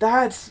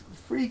 That's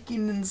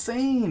freaking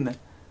insane.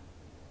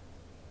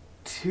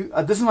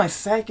 This is my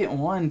second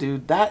one,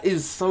 dude. That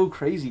is so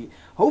crazy.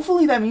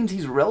 Hopefully that means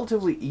he's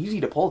relatively easy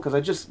to pull, because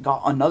I just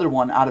got another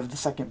one out of the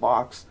second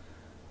box.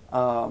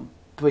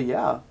 But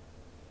yeah,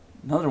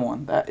 another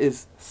one. That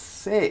is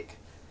sick.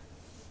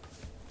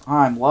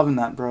 I'm loving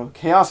that, bro.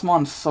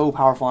 Chaosmon's so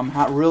powerful.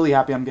 I'm really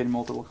happy I'm getting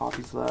multiple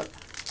copies of that.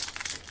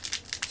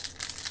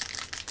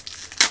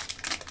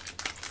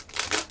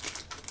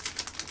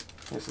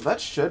 Okay, so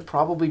that should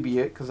probably be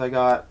it, because I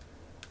got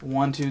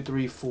 1, 2,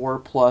 3, 4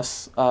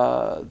 plus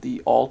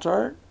the alt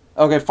art.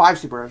 Okay, 5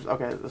 super rares.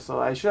 Okay, so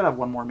I should have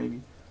one more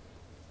maybe.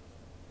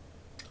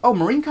 Oh,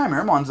 Marine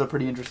Chimeramon's a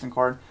pretty interesting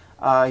card.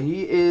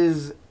 He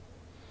is...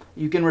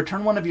 You can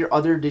return one of your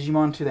other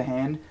Digimon to the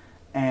hand,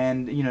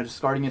 and, you know,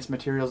 discarding its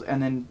materials,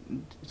 and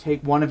then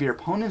take one of your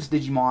opponent's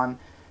Digimon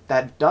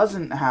that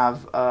doesn't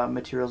have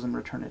materials and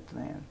return it to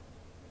the hand.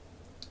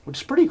 Which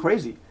is pretty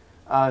crazy.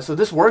 So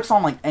this works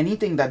on like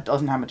anything that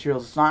doesn't have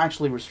materials. It's not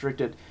actually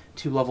restricted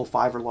to level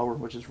 5 or lower,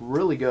 which is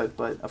really good.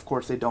 But of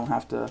course they don't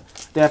have to.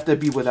 They have to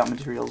be without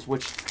materials,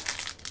 which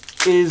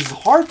is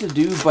hard to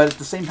do. But at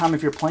the same time,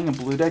 if you're playing a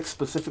blue deck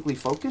specifically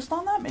focused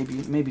on that,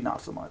 maybe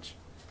not so much.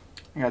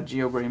 I got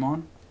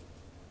Geogreymon,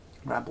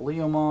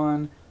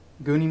 Rapaleomon,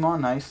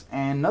 Goonimon, nice,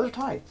 and another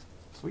tie.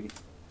 Sweet.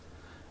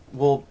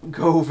 Will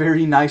go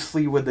very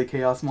nicely with the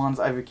Chaosmons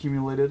I've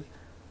accumulated.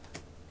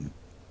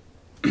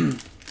 The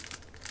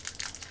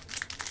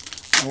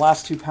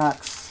last 2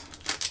 packs.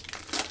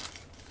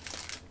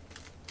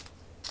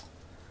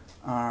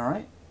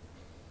 Alright.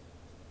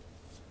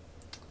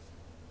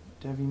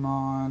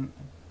 Devimon,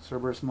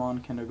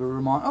 Cerberusmon,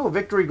 Kendagurumon. Oh,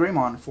 Victory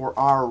Greymon for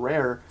our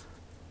rare.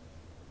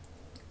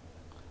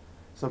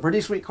 So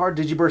pretty sweet card.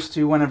 Digiburst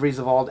 2 whenever he's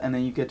evolved, and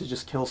then you get to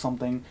just kill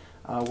something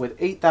with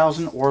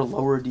 8,000 or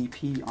lower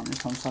DP on your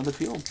opponent's side of the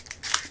field.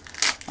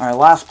 Alright,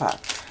 last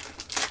pack.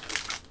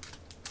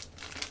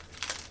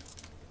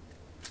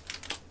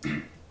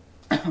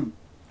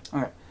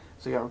 Alright,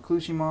 so you got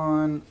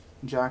Reclusimon,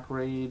 Jack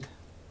Raid.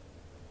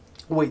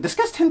 Wait, this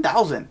guy's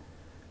 10,000!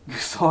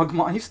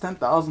 Sogmon, he's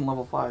 10,000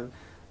 level 5.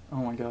 Oh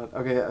my god.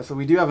 Okay, so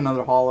we do have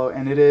another holo,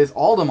 and it is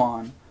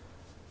Aldemon.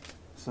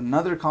 It's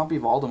another copy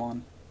of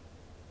Aldemon,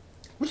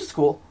 which is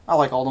cool. I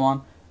like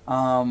Aldemon.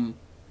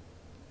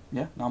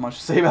 Yeah, not much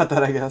to say about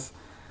that, I guess.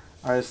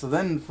 Alright, so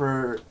then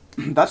for...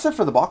 that's it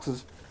for the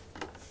boxes.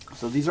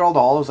 So these are all the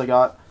holos I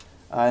got.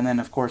 And then,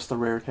 of course, the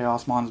rare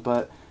Chaosmons.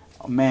 But,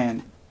 oh,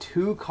 man,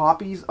 2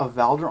 copies of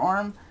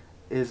Valderarm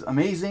is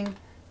amazing.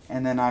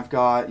 And then I've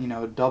got, you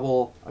know,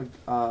 double...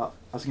 I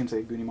was going to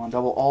say Goonimon.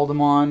 Double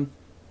Aldemon.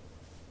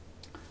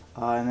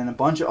 And then a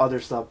bunch of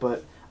other stuff.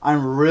 But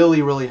I'm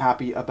really, really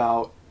happy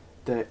about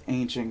the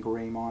Ancient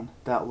Greymon.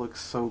 That looks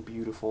so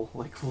beautiful.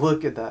 Like,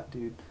 look at that,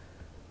 dude.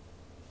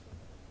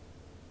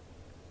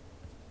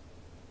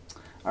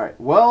 Alright,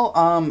 well,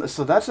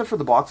 so that's it for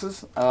the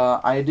boxes.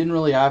 I didn't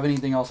really have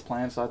anything else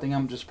planned, so I think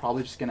I'm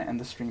probably just going to end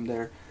the stream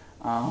there.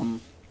 I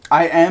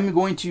am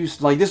going to,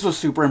 like, this was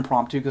super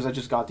impromptu because I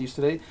just got these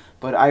today,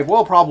 but I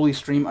will probably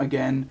stream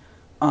again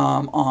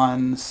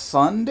on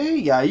Sunday.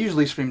 Yeah, I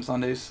usually stream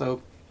Sundays,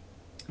 so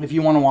if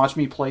you want to watch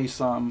me play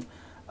some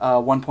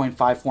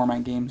 1.5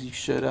 format games, you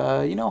should,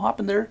 you know,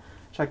 hop in there,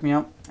 check me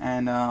out,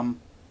 and,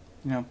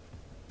 you know,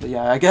 but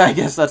yeah, I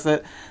guess that's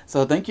it.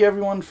 So thank you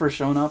everyone for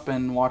showing up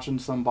and watching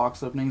some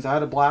box openings. I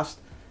had a blast.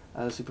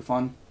 Super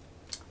fun.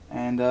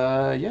 And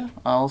yeah,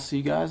 I'll see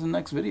you guys in the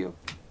next video.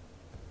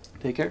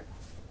 Take care.